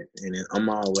finish it. And I'm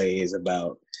always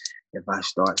about, if I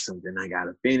start something, I got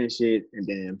to finish it. And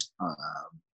then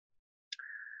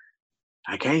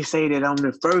I can't say that I'm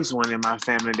the first one in my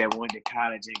family that went to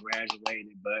college and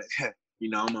graduated, but,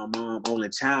 I'm my mom's only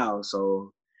child.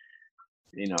 So,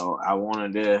 I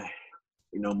wanted to,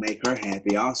 make her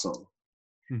happy also.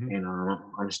 Mm-hmm.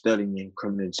 I'm studying in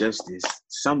criminal justice.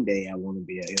 Someday I want to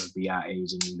be an FBI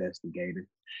agent investigator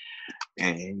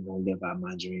and live out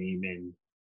my dream and,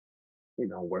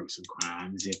 work some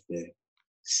crimes if the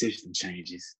system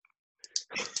changes.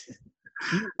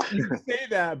 You say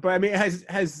that, but I mean, has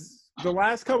the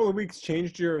last couple of weeks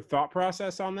changed your thought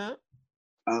process on that?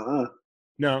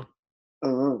 No.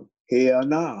 Hell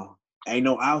no. Ain't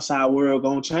no outside world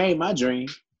gonna change my dream.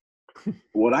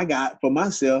 What I got for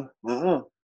myself, Hell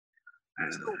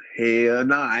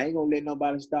no, I ain't gonna let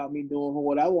nobody stop me doing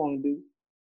what I want to do.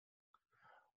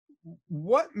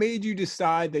 What made you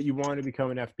decide that you wanted to become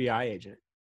an FBI agent?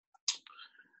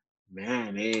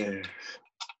 Man,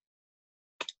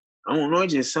 I don't know,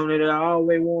 it's just something that I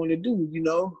always wanted to do,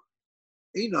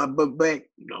 but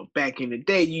back in the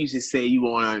day, you used to say you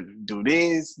want to do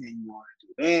this and you want to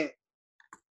do that.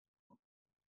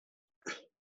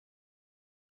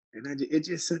 And it's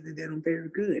just something that I'm very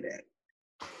good at.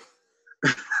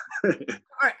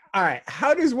 All right.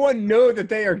 How does one know that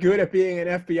they are good at being an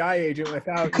FBI agent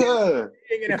without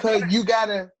being an because FBI? you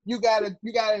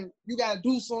gotta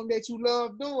do something that you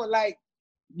love doing. Like,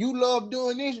 you love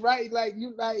doing this, right? Like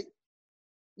you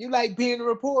like being a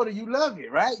reporter. You love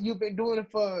it, right? You've been doing it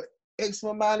for X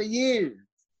amount of years.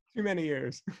 Too many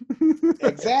years.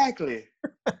 Exactly.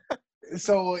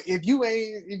 So if you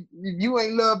ain't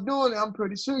love doing it, I'm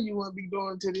pretty sure you won't be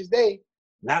doing it to this day.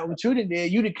 Not what you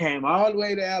did. You done came all the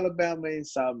way to Alabama and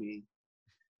saw me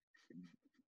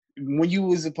when you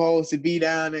was supposed to be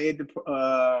down at the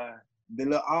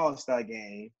little All-Star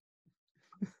game.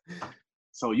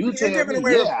 So you tell me,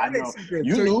 yeah, I know.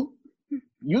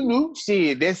 You knew.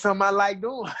 Shit, that's something I like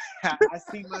doing. I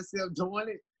see myself doing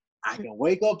it. I can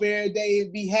wake up every day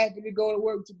and be happy to go to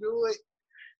work to do it.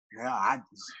 Yeah,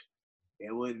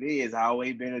 that's what it is. I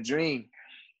always been a dream.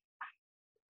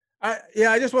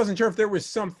 I just wasn't sure if there was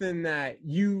something that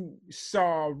you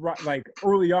saw like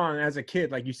early on as a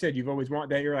kid. Like you said, you've always wanted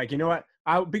that. You're like, you know what?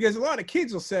 Because a lot of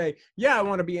kids will say, yeah, I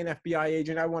want to be an FBI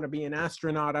agent. I want to be an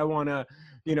astronaut. I want to,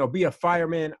 be a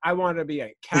fireman. I wanted to be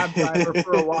a cab driver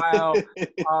for a while.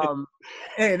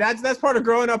 Hey, that's part of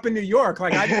growing up in New York.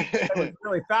 Like it was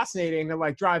really fascinating to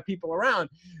like drive people around.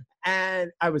 And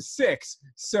I was 6,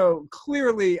 so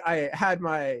clearly I had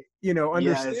my,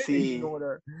 understanding in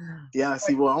order. Yeah,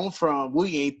 see, where I'm from,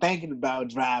 we ain't thinking about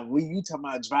driving. You talking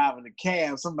about driving a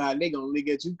cab, somebody, they gonna look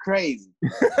at you crazy.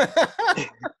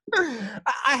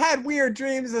 I had weird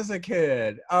dreams as a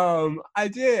kid. I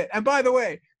did. And by the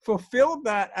way, fulfilled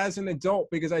that as an adult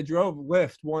because I drove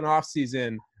Lyft one off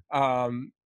season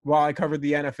while I covered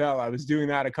the NFL. I was doing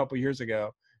that a couple years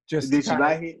ago. Did you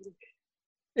like it?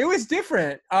 It was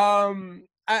different.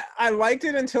 I liked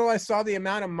it until I saw the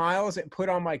amount of miles it put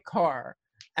on my car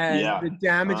and the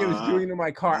damage it was doing to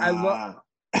my car. I love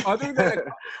other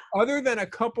than a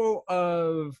couple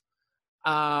of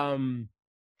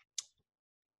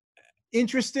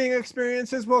interesting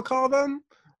experiences, we'll call them,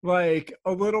 like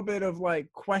a little bit of like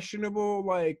questionable,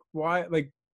 like why, like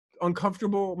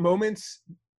uncomfortable moments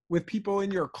with people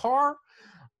in your car.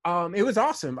 It was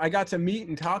awesome. I got to meet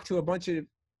and talk to a bunch of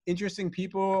interesting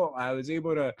people. I was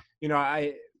able to,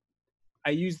 I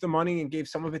used the money and gave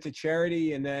some of it to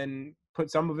charity and then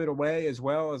put some of it away as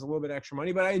well as a little bit extra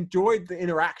money, but I enjoyed the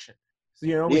interaction,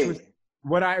 which was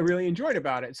what I really enjoyed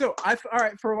about it. So all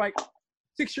right, for like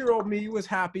 6-year-old me was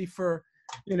happy for,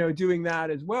 doing that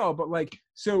as well. But like,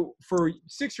 so for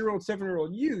 6-year-old,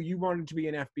 7-year-old you wanted to be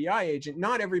an FBI agent.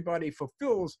 Not everybody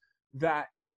fulfills that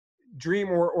dream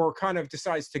or kind of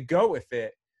decides to go with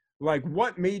it. Like,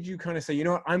 what made you kind of say,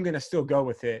 I'm going to still go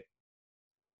with it?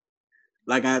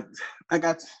 Like I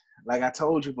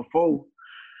told you before,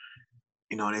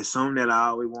 there's something that I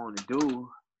always want to do.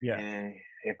 Yeah. And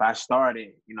if I start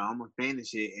it, I'm going to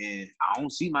finish it. And I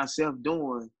don't see myself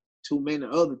doing too many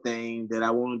other things that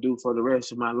I want to do for the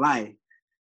rest of my life.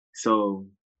 So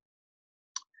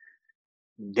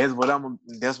that's what I'm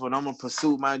going to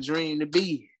pursue my dream to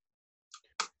be.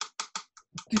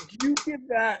 Did you give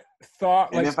that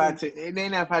thought? And if I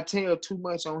tell too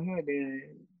much on here,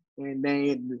 then they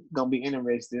ain't gonna be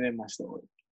interested in my story.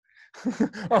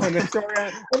 And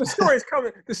the story's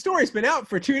coming. The story's been out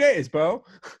for 2 days, Bo.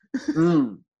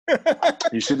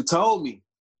 You should have told me.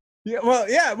 Yeah.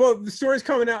 Well, the story's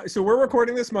coming out. So we're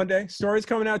recording this Monday. Story's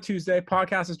coming out Tuesday.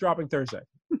 Podcast is dropping Thursday.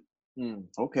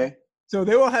 Okay. So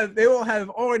they will have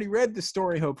already read the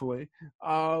story, hopefully,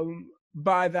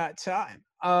 by that time.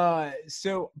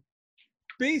 So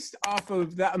based off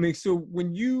of that, so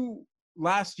when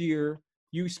last year,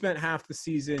 you spent half the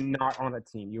season not on a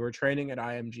team. You were training at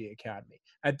IMG Academy.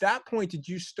 At that point, did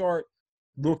you start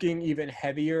looking even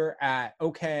heavier at,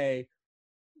 okay,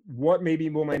 what maybe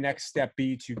will my next step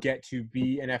be to get to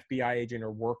be an FBI agent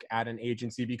or work at an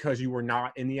agency, because you were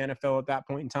not in the NFL at that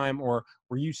point in time? Or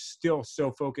were you still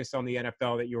so focused on the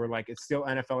NFL that you were like, it's still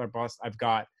NFL or bust, I've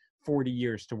got 40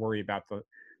 years to worry about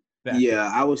that?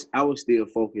 Yeah, I was still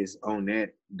focused on that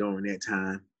during that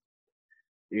time,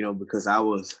 because I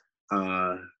was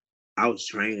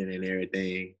training and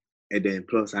everything, and then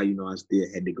plus I still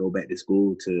had to go back to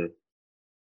school to,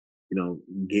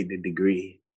 get the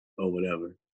degree or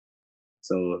whatever.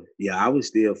 So yeah, I was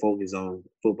still focused on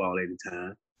football at the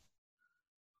time.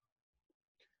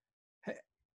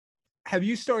 Have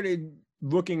you started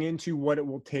looking into what it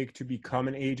will take to become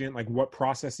an agent? Like what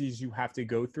processes you have to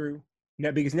go through?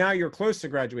 Now, because now you're close to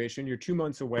graduation, you're 2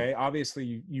 months away.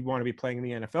 Obviously, you want to be playing in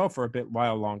the NFL for a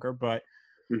while longer, but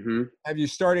have you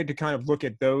started to kind of look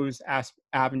at those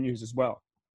avenues as well?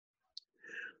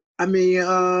 I mean,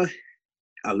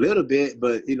 a little bit,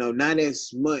 but not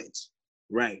as much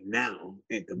right now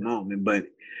at the moment. But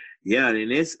yeah,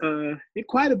 and it's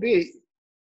quite a bit.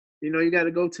 You got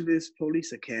to go to this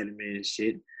police academy and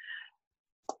shit.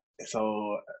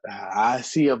 So I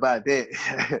see about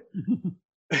that.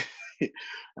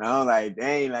 I'm like,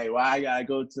 dang, like, why I gotta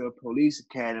go to a police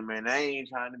academy? And I ain't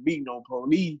trying to be no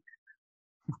police.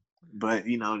 But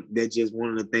that's just one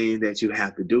of the things that you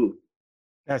have to do.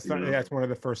 That's one of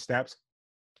the first steps.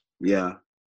 Yeah.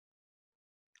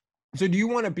 So do you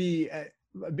want to be,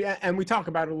 and we talk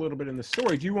about it a little bit in the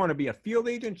story, do you want to be a field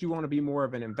agent? Do you want to be more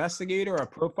of an investigator, a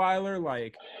profiler?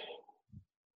 Like,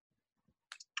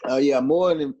 yeah,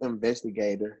 more an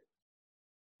investigator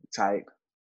type.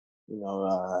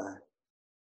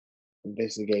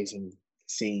 Investigation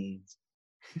scenes,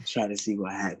 try to see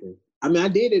what happened. I mean, I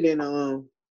did it in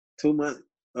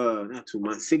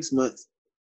 6 months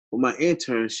with my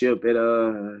internship at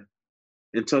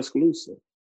in Tuscaloosa.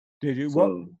 Did you?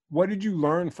 So, what did you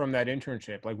learn from that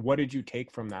internship? Like, what did you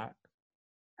take from that?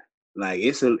 Like,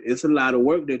 it's a lot of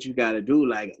work that you got to do.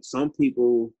 Like, some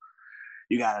people,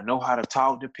 you gotta know how to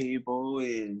talk to people,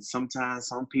 and sometimes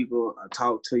some people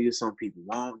talk to you, some people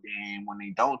won't. And when they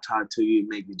don't talk to you, it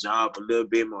make the job a little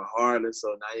bit more harder. So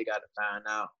now you gotta find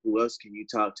out who else can you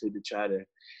talk to try to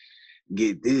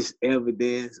get this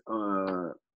evidence.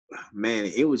 Man,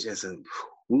 it was just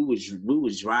we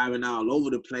was driving all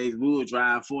over the place. We would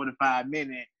drive 45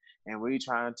 minutes, and we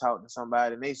trying to talk to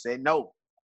somebody, and they said no.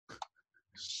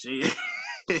 Shit.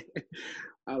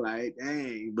 I'm like,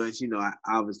 dang, but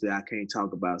obviously I can't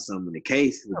talk about some of the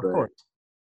cases, Of but course.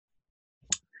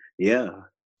 yeah.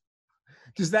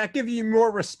 Does that give you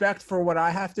more respect for what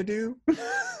I have to do?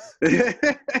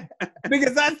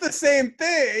 Because that's the same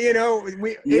thing,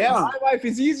 my life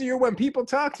is easier when people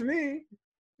talk to me.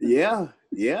 Yeah,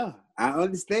 I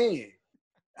understand.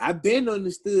 I've been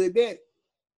understood that.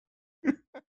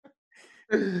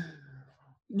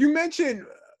 You mentioned,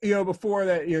 before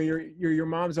that, you're your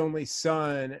mom's only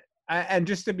son, and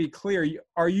just to be clear,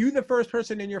 are you the first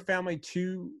person in your family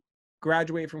to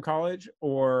graduate from college,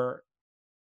 or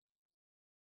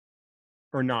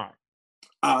not?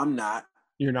 I'm not.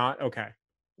 You're not? Okay.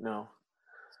 No.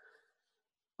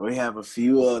 We have a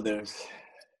few others.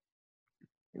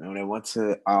 They went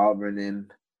to Auburn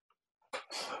and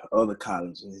other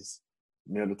colleges,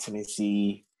 Middle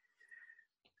Tennessee.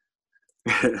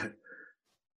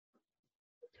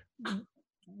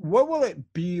 What will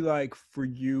it be like for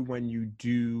you when you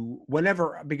do,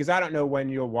 because I don't know when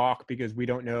you'll walk, because we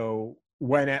don't know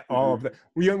when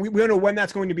we don't know when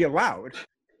that's going to be allowed.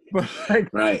 But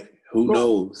right. Who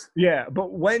knows? Yeah.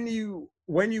 But when you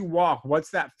walk,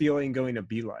 what's that feeling going to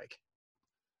be like?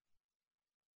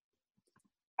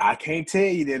 I can't tell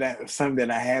you that that's something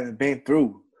that I haven't been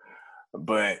through,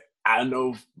 but I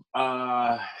know,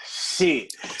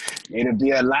 it'll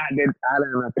be a lot that I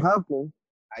done accomplished.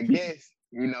 I guess,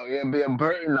 it'll be a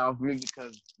burden off me,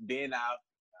 because then I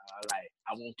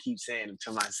won't keep saying it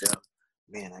to myself,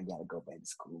 man, I gotta go back to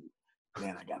school.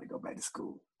 Man, I gotta go back to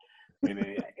school. And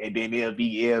then it'll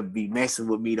be messing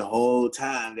with me the whole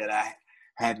time that I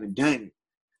haven't done it.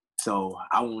 So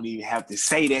I won't even have to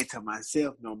say that to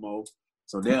myself no more.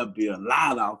 So there'll be a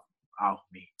lot off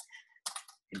me.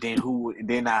 And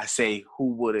then I say,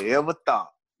 who would have ever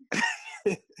thought?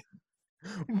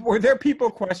 Were there people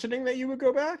questioning that you would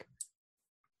go back?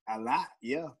 A lot,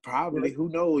 yeah, probably. Who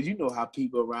knows? You know how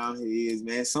people around here is,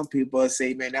 man. Some people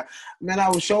say, man, I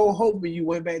was sure hoping you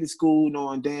went back to school,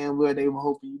 knowing damn well they were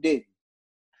hoping you didn't.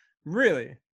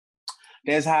 Really?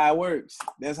 That's how it works.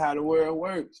 That's how the world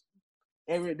works.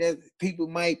 People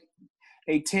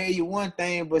they tell you one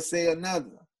thing but say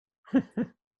another.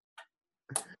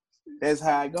 That's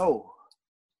how it goes.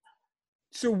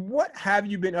 So what have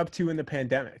you been up to in the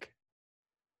pandemic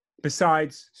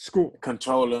besides school?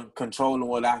 Controlling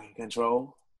what I can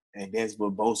control. And that's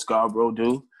what Bo Scarbrough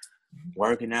do.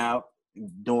 Working out,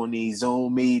 doing these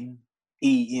Zoom meetings,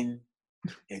 eating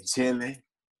and chilling,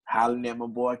 hollering at my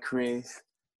boy Chris,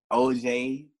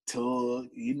 OJ, Tug,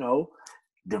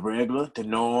 the regular, the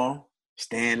norm,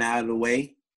 staying out of the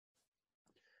way.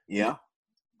 Yeah.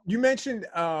 You mentioned,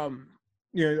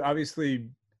 obviously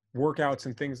workouts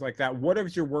and things like that. What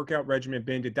has your workout regimen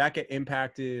been? Did that get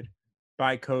impacted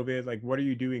by COVID? Like, what are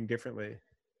you doing differently?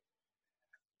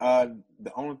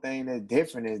 The only thing that's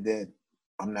different is that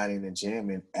I'm not in the gym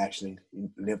and actually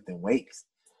lifting weights.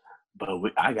 But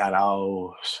I got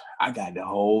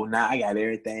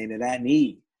everything that I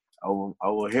need.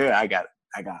 Over here, I got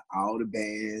all the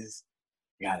bands,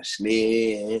 got a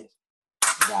sled,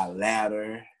 got a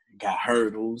ladder, got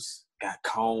hurdles, got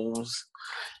cones.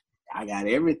 I got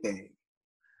everything.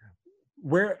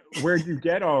 Where'd you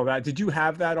get all that? Did you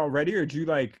have that already, or did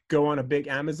you go on a big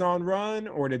Amazon run,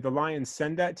 or did the Lions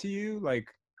send that to you?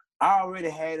 I already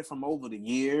had it from over the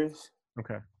years.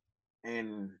 Okay.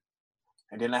 And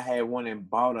then I had one and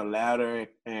bought a ladder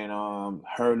and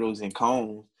hurdles and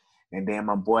cones. And then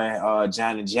my boy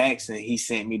Johnny Jackson, he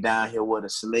sent me down here with a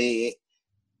sled.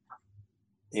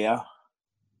 Yeah.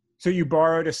 So you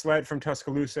borrowed a sled from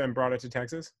Tuscaloosa and brought it to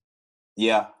Texas?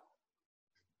 Yeah.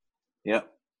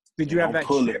 Yep. Did you have that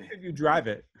shift, or did you drive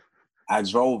it? I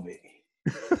drove it.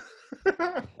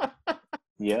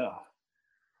 Yeah.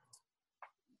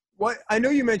 What I know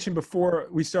you mentioned before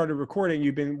we started recording,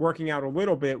 you've been working out a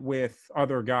little bit with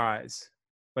other guys.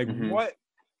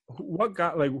 What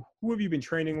got who have you been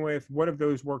training with? What have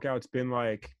those workouts been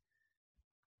like?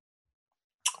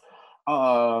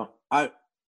 I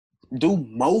do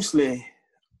mostly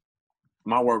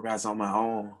my workouts on my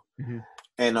own. Mm-hmm.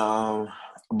 And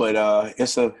but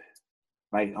it's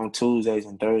on Tuesdays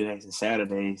and Thursdays and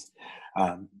Saturdays,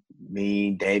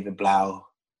 me, David Blau,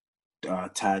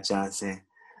 Ty Johnson,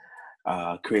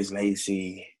 Chris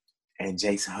Lacey, and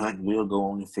Jason Hunt will go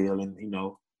on the field and,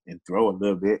 and throw a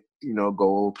little bit,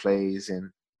 goal plays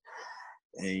and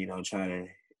try to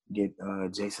get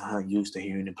Jason Hunt used to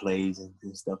hearing the plays and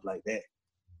stuff like that.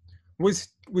 Was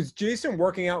Jason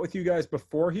working out with you guys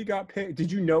before he got picked?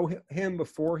 Did you know him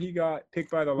before he got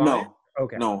picked by the Lions? No.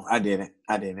 Okay. No, I didn't.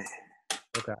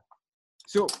 Okay.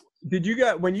 So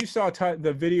when you saw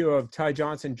the video of Ty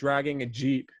Johnson dragging a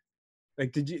Jeep,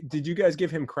 like did you guys give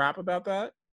him crap about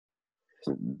that?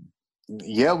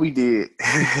 Yeah, we did.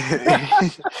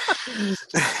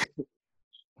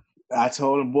 I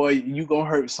told him, boy, you gonna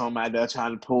hurt somebody there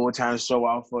trying to show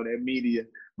off for that media.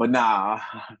 But nah,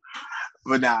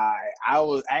 I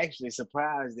was actually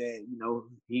surprised that,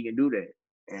 he can do that.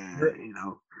 And,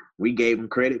 we gave him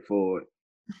credit for it.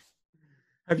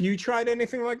 Have you tried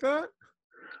anything like that?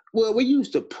 Well, we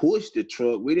used to push the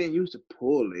truck. We didn't used to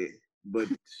pull it. But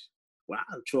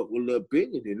our truck was a little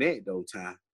bigger than that, though,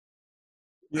 Ty.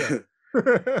 Yeah.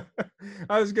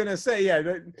 I was gonna say, yeah,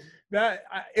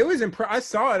 it was I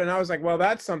saw it and I was like, well,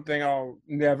 that's something I'll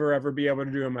never ever be able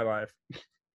to do in my life.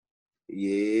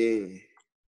 Yeah,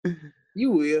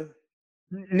 you will.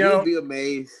 No, you'll be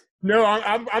amazed. No,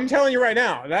 I'm telling you right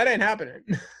now, that ain't happening.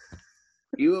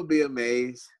 You will be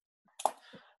amazed.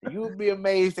 You will be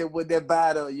amazed at what that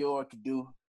body of yours can do.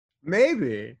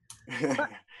 Maybe.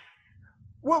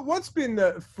 What's been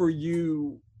for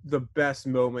you the best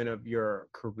moment of your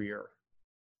career?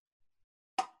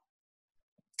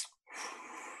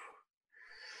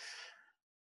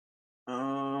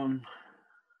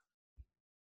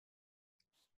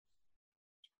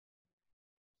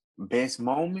 Best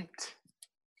moment?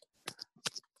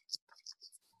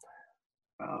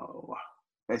 Oh,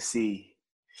 let's see.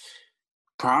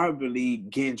 Probably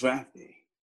getting drafted.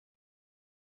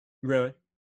 Really?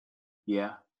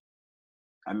 Yeah.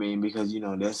 I mean, because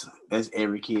that's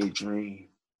every kid's dream.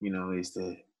 Is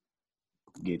to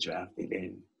get drafted,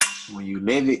 and when you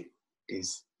live it,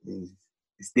 it's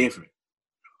different.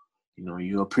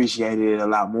 You appreciate it a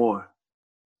lot more.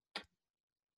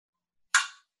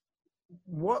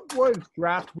 What was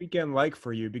draft weekend like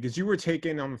for you? Because you were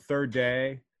taken on the third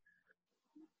day.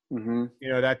 Mm-hmm.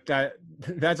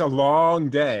 That's a long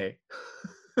day.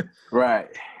 Right.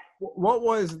 What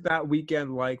was that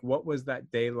weekend like? What was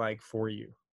that day like for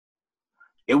you?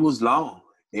 It was long.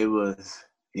 It was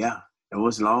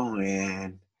long,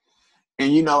 and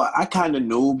I kind of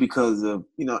knew because of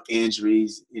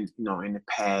injuries in the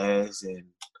past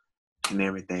and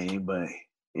everything, but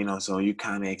so you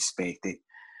kind of expect it.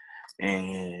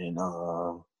 And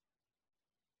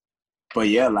but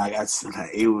yeah, like I said,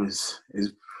 it's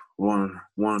one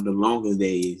of the longest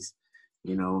days,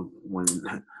 when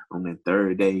on the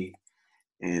third day,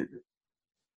 and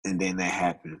then that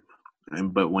happened.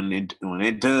 But when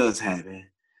it does happen,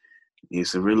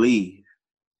 it's a relief.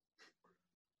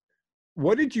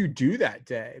 What did you do that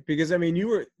day? Because I mean, you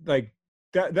were like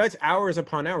that's hours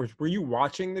upon hours. Were you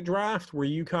watching the draft? Were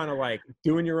you kind of like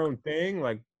doing your own thing?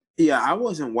 Like, yeah, I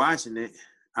wasn't watching it.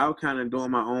 I was kind of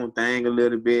doing my own thing a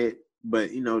little bit, but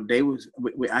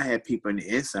I had people on the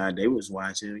inside. They was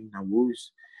watching. We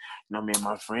was, me and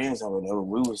my friends or whatever.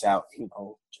 We was out, we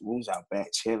was out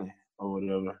back chilling or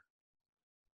whatever.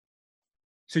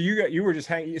 So you were just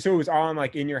hanging. So it was on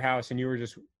like in your house, and you were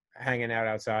just hanging out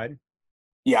outside.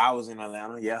 Yeah, I was in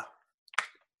Atlanta. Yeah.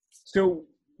 So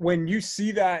when you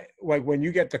see that, like when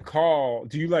you get the call,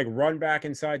 do you like run back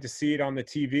inside to see it on the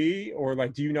TV, or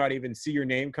like do you not even see your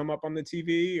name come up on the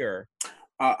TV? Or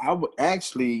I would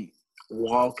actually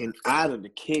walking out of the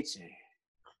kitchen,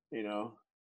 and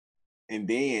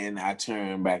then I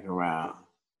turned back around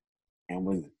and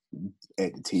was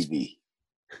at the TV.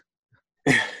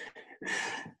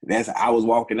 I was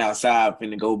walking outside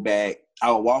finna go back.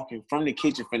 I was walking from the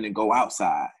kitchen finna go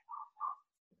outside.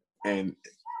 And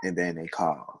then they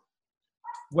called.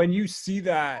 When you see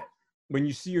that, when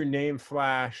you see your name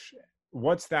flash,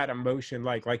 what's that emotion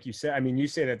like? Like you said, I mean, you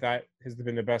say that has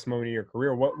been the best moment of your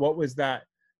career. What was that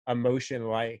emotion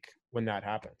like when that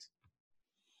happens?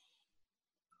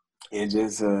 It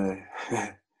just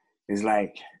it's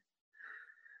like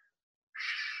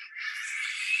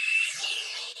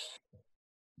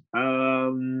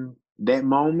that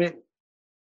moment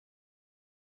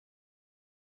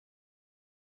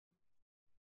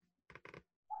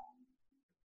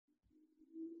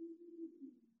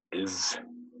is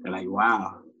like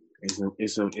wow. It's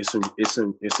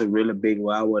a really big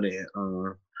wow with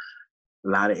a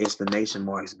lot of exclamation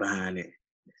marks behind it.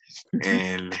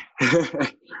 And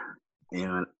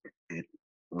and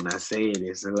when I say it,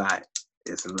 it's a lot.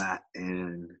 It's a lot.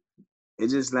 And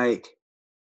it's just like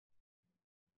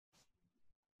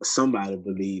somebody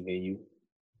believe in you,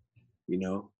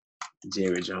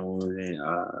 Jerry Jones and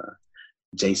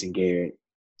Jason Garrett.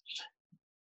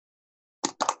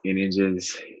 And it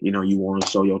just, you want to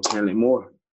show your talent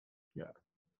more. Yeah.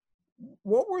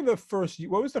 What was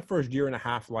the first year and a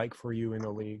half like for you in the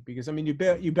league? Because I mean,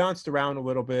 you bounced around a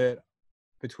little bit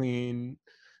between,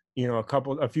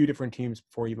 a few different teams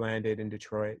before you landed in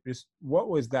Detroit. Just what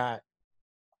was that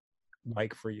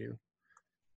like for you?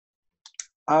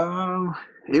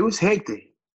 It was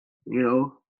hectic,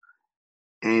 and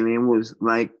it was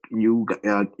like you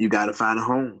got to find a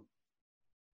home,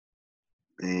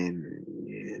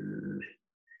 and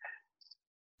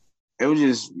it was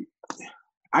just,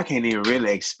 I can't even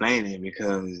really explain it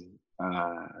because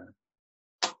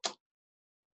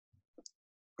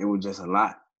it was just a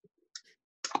lot,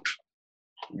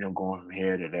 going from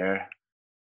here to there.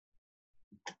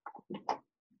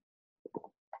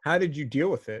 How did you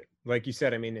deal with it? Like you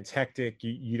said, I mean, it's hectic.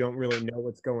 You don't really know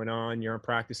what's going on. You're on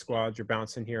practice squads. You're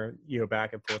bouncing here,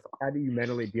 back and forth. How do you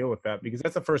mentally deal with that? Because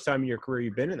that's the first time in your career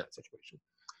you've been in that situation.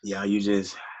 Yeah,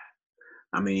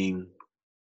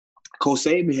 Coach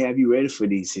Saban have you ready for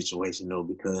these situations though,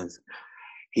 because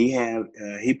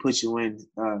he puts you in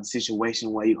a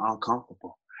situation where you're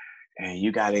uncomfortable, and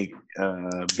you gotta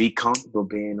be comfortable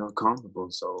being uncomfortable.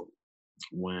 So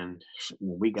when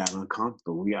we got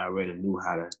uncomfortable, we already knew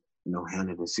how to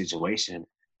handle the situation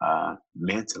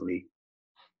mentally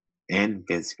and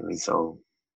physically. So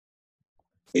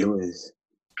it was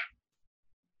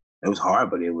hard,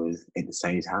 but it was at the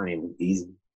same time it was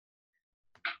easy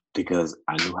because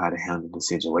I knew how to handle the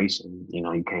situation.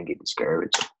 You can't get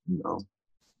discouraged,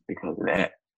 because of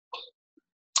that.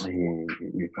 And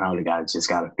you probably just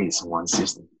gotta fix one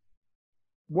system.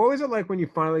 What was it like when you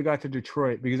finally got to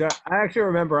Detroit? Because I actually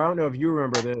remember, I don't know if you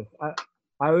remember this.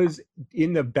 I was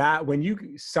in the back when you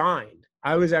signed.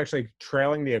 I was actually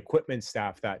trailing the equipment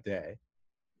staff that day.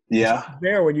 Yeah.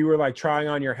 There when you were like trying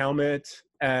on your helmet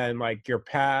and like your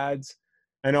pads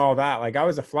and all that. Like I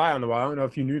was a fly on the wall. I don't know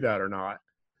if you knew that or not.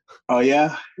 Oh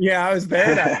yeah. Yeah, I was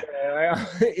there that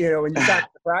day. When you signed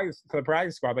to the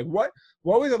practice squad. Like what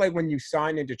was it like when you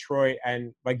signed in Detroit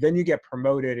and like then you get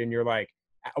promoted and you're like,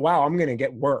 wow, I'm gonna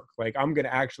get work. Like I'm gonna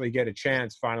actually get a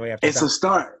chance finally after. It's a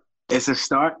start. It's a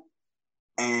start,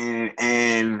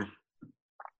 and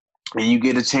you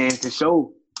get a chance to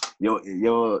show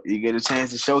you get a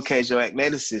chance to showcase your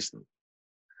athleticism,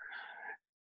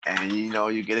 and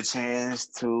you get a chance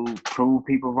to prove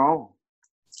people wrong.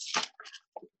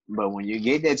 But when you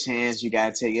get that chance, you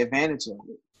gotta take advantage of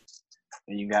it,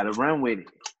 and you gotta run with it.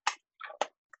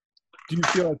 Do you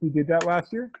feel like you did that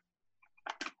last year?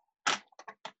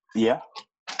 Yeah,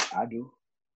 I do.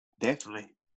 Definitely.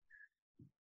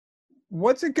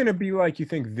 What's it going to be like, you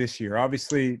think, this year?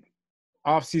 Obviously,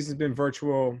 off-season's been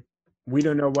virtual. We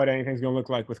don't know what anything's going to look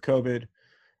like with COVID.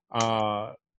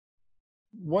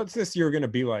 What's this year going to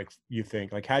be like, you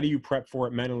think? Like, how do you prep for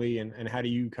it mentally, and how do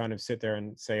you kind of sit there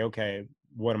and say, okay,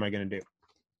 what am I going to do?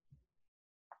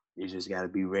 You just got to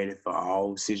be ready for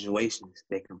all situations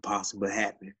that can possibly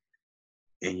happen.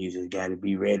 And you just got to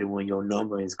be ready when your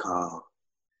number is called.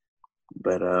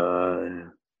 But I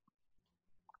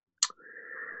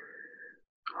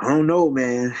don't know,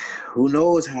 man. Who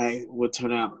knows how it will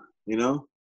turn out,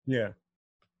 Yeah.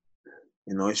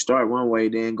 It start one way,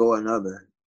 then go another.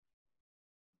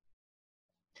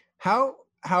 How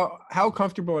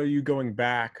comfortable are you going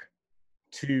back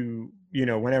to,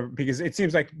 whenever, because it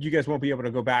seems like you guys won't be able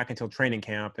to go back until training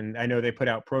camp, and I know they put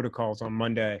out protocols on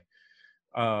Monday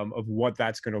of what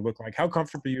that's going to look like. How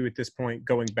comfortable are you at this point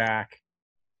going back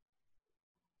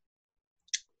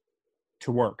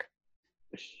to work?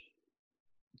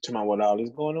 To my what all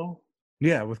is going on?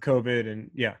 Yeah, with COVID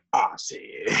and yeah. Oh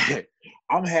shit.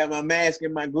 I'm gonna have my mask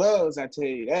and my gloves, I tell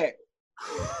you that.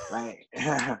 Like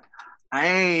I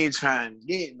ain't trying to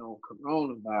get no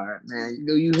coronavirus, man.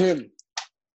 You hear me?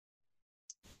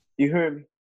 You hear me?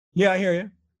 Yeah, I hear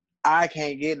you. I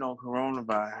can't get no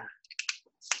coronavirus.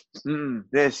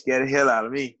 That scared the hell out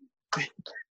of me.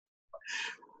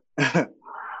 I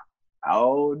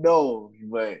don't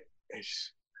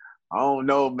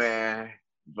know, man.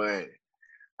 But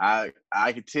I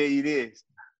can tell you this: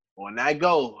 when I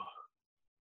go,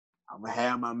 I'm gonna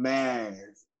have my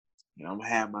mask and I'm gonna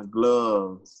have my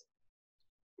gloves,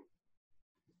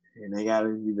 and they gotta,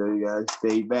 you gotta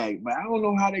stay back. But I don't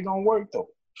know how they gonna work though.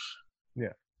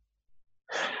 Yeah,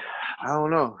 I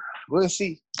don't know. We'll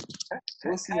see.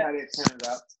 We'll see how that turns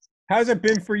out. How's it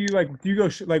been for you? Like, do you go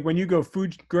like when you go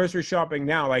grocery shopping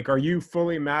now? Like, are you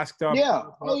fully masked up? Yeah.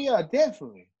 Oh yeah,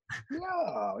 definitely.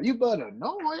 Yeah, you better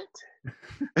know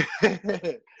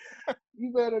it.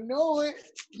 You better know it.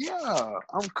 Yeah,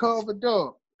 I'm covered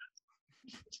up.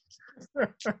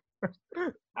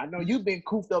 I know you've been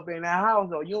cooped up in that house,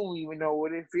 though. You don't even know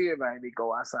what it feels like to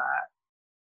go outside.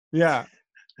 Yeah.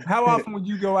 How often would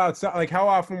you go outside? Like, how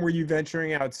often were you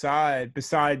venturing outside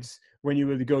besides when you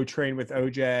would go train with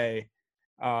OJ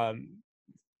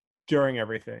during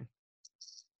everything?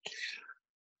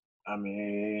 I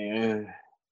mean,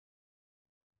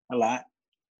 a lot.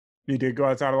 You did go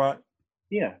outside a lot?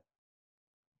 Yeah,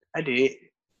 I did.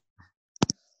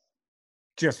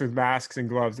 Just with masks and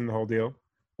gloves and the whole deal?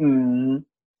 Mm-hmm.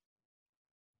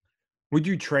 Would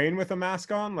you train with a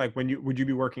mask on? Like, would you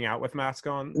be working out with mask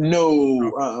on?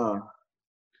 No,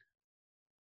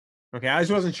 Okay, I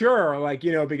just wasn't sure, like,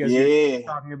 because you're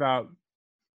talking about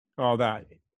all that.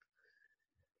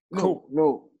 Cool.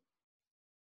 No.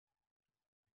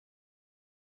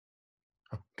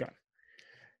 Okay.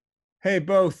 Hey,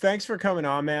 Bo, thanks for coming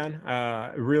on, man.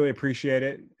 Really appreciate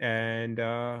it. And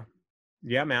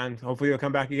yeah, man, hopefully you'll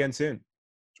come back again soon.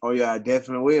 Oh, yeah, I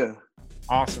definitely will.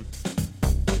 Awesome.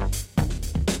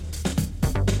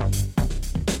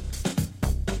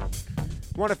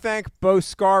 I want to thank Bo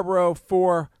Scarbrough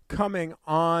for coming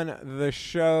on the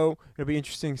show. It'll be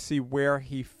interesting to see where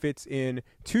he fits in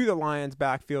to the Lions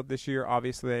backfield this year.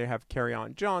 Obviously, they have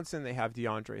Kerryon Johnson. They have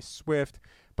DeAndre Swift.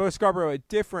 Bo Scarbrough, a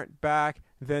different back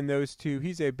than those two.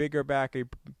 He's a bigger back, a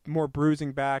more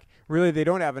bruising back. Really, they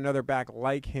don't have another back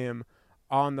like him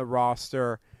on the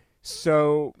roster.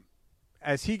 So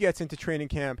as he gets into training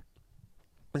camp,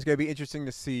 it's going to be interesting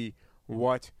to see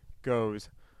what goes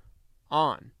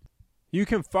on. You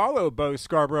can follow Bo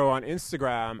Scarbrough on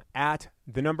Instagram at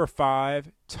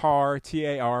 @5TAR,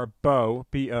 TAR, Bo,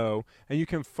 B-O. And you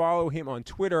can follow him on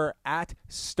Twitter at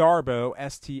Starbo,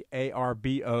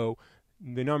 STARBO,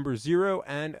 the number 0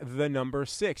 and the number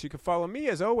 6. You can follow me,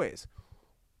 as always,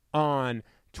 on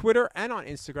Twitter and on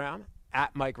Instagram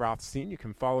at Mike Rothstein. You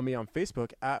can follow me on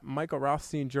Facebook at Michael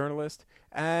Rothstein Journalist.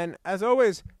 And as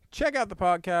always, check out the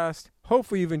podcast.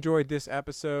 Hopefully you've enjoyed this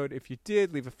episode. If you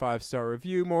did, leave a 5-star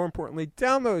review. More importantly,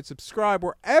 download, subscribe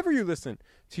wherever you listen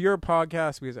to your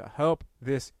podcast because it'll help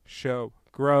this show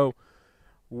grow.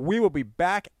 We will be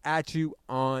back at you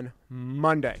on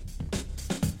Monday.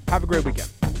 Have a great weekend.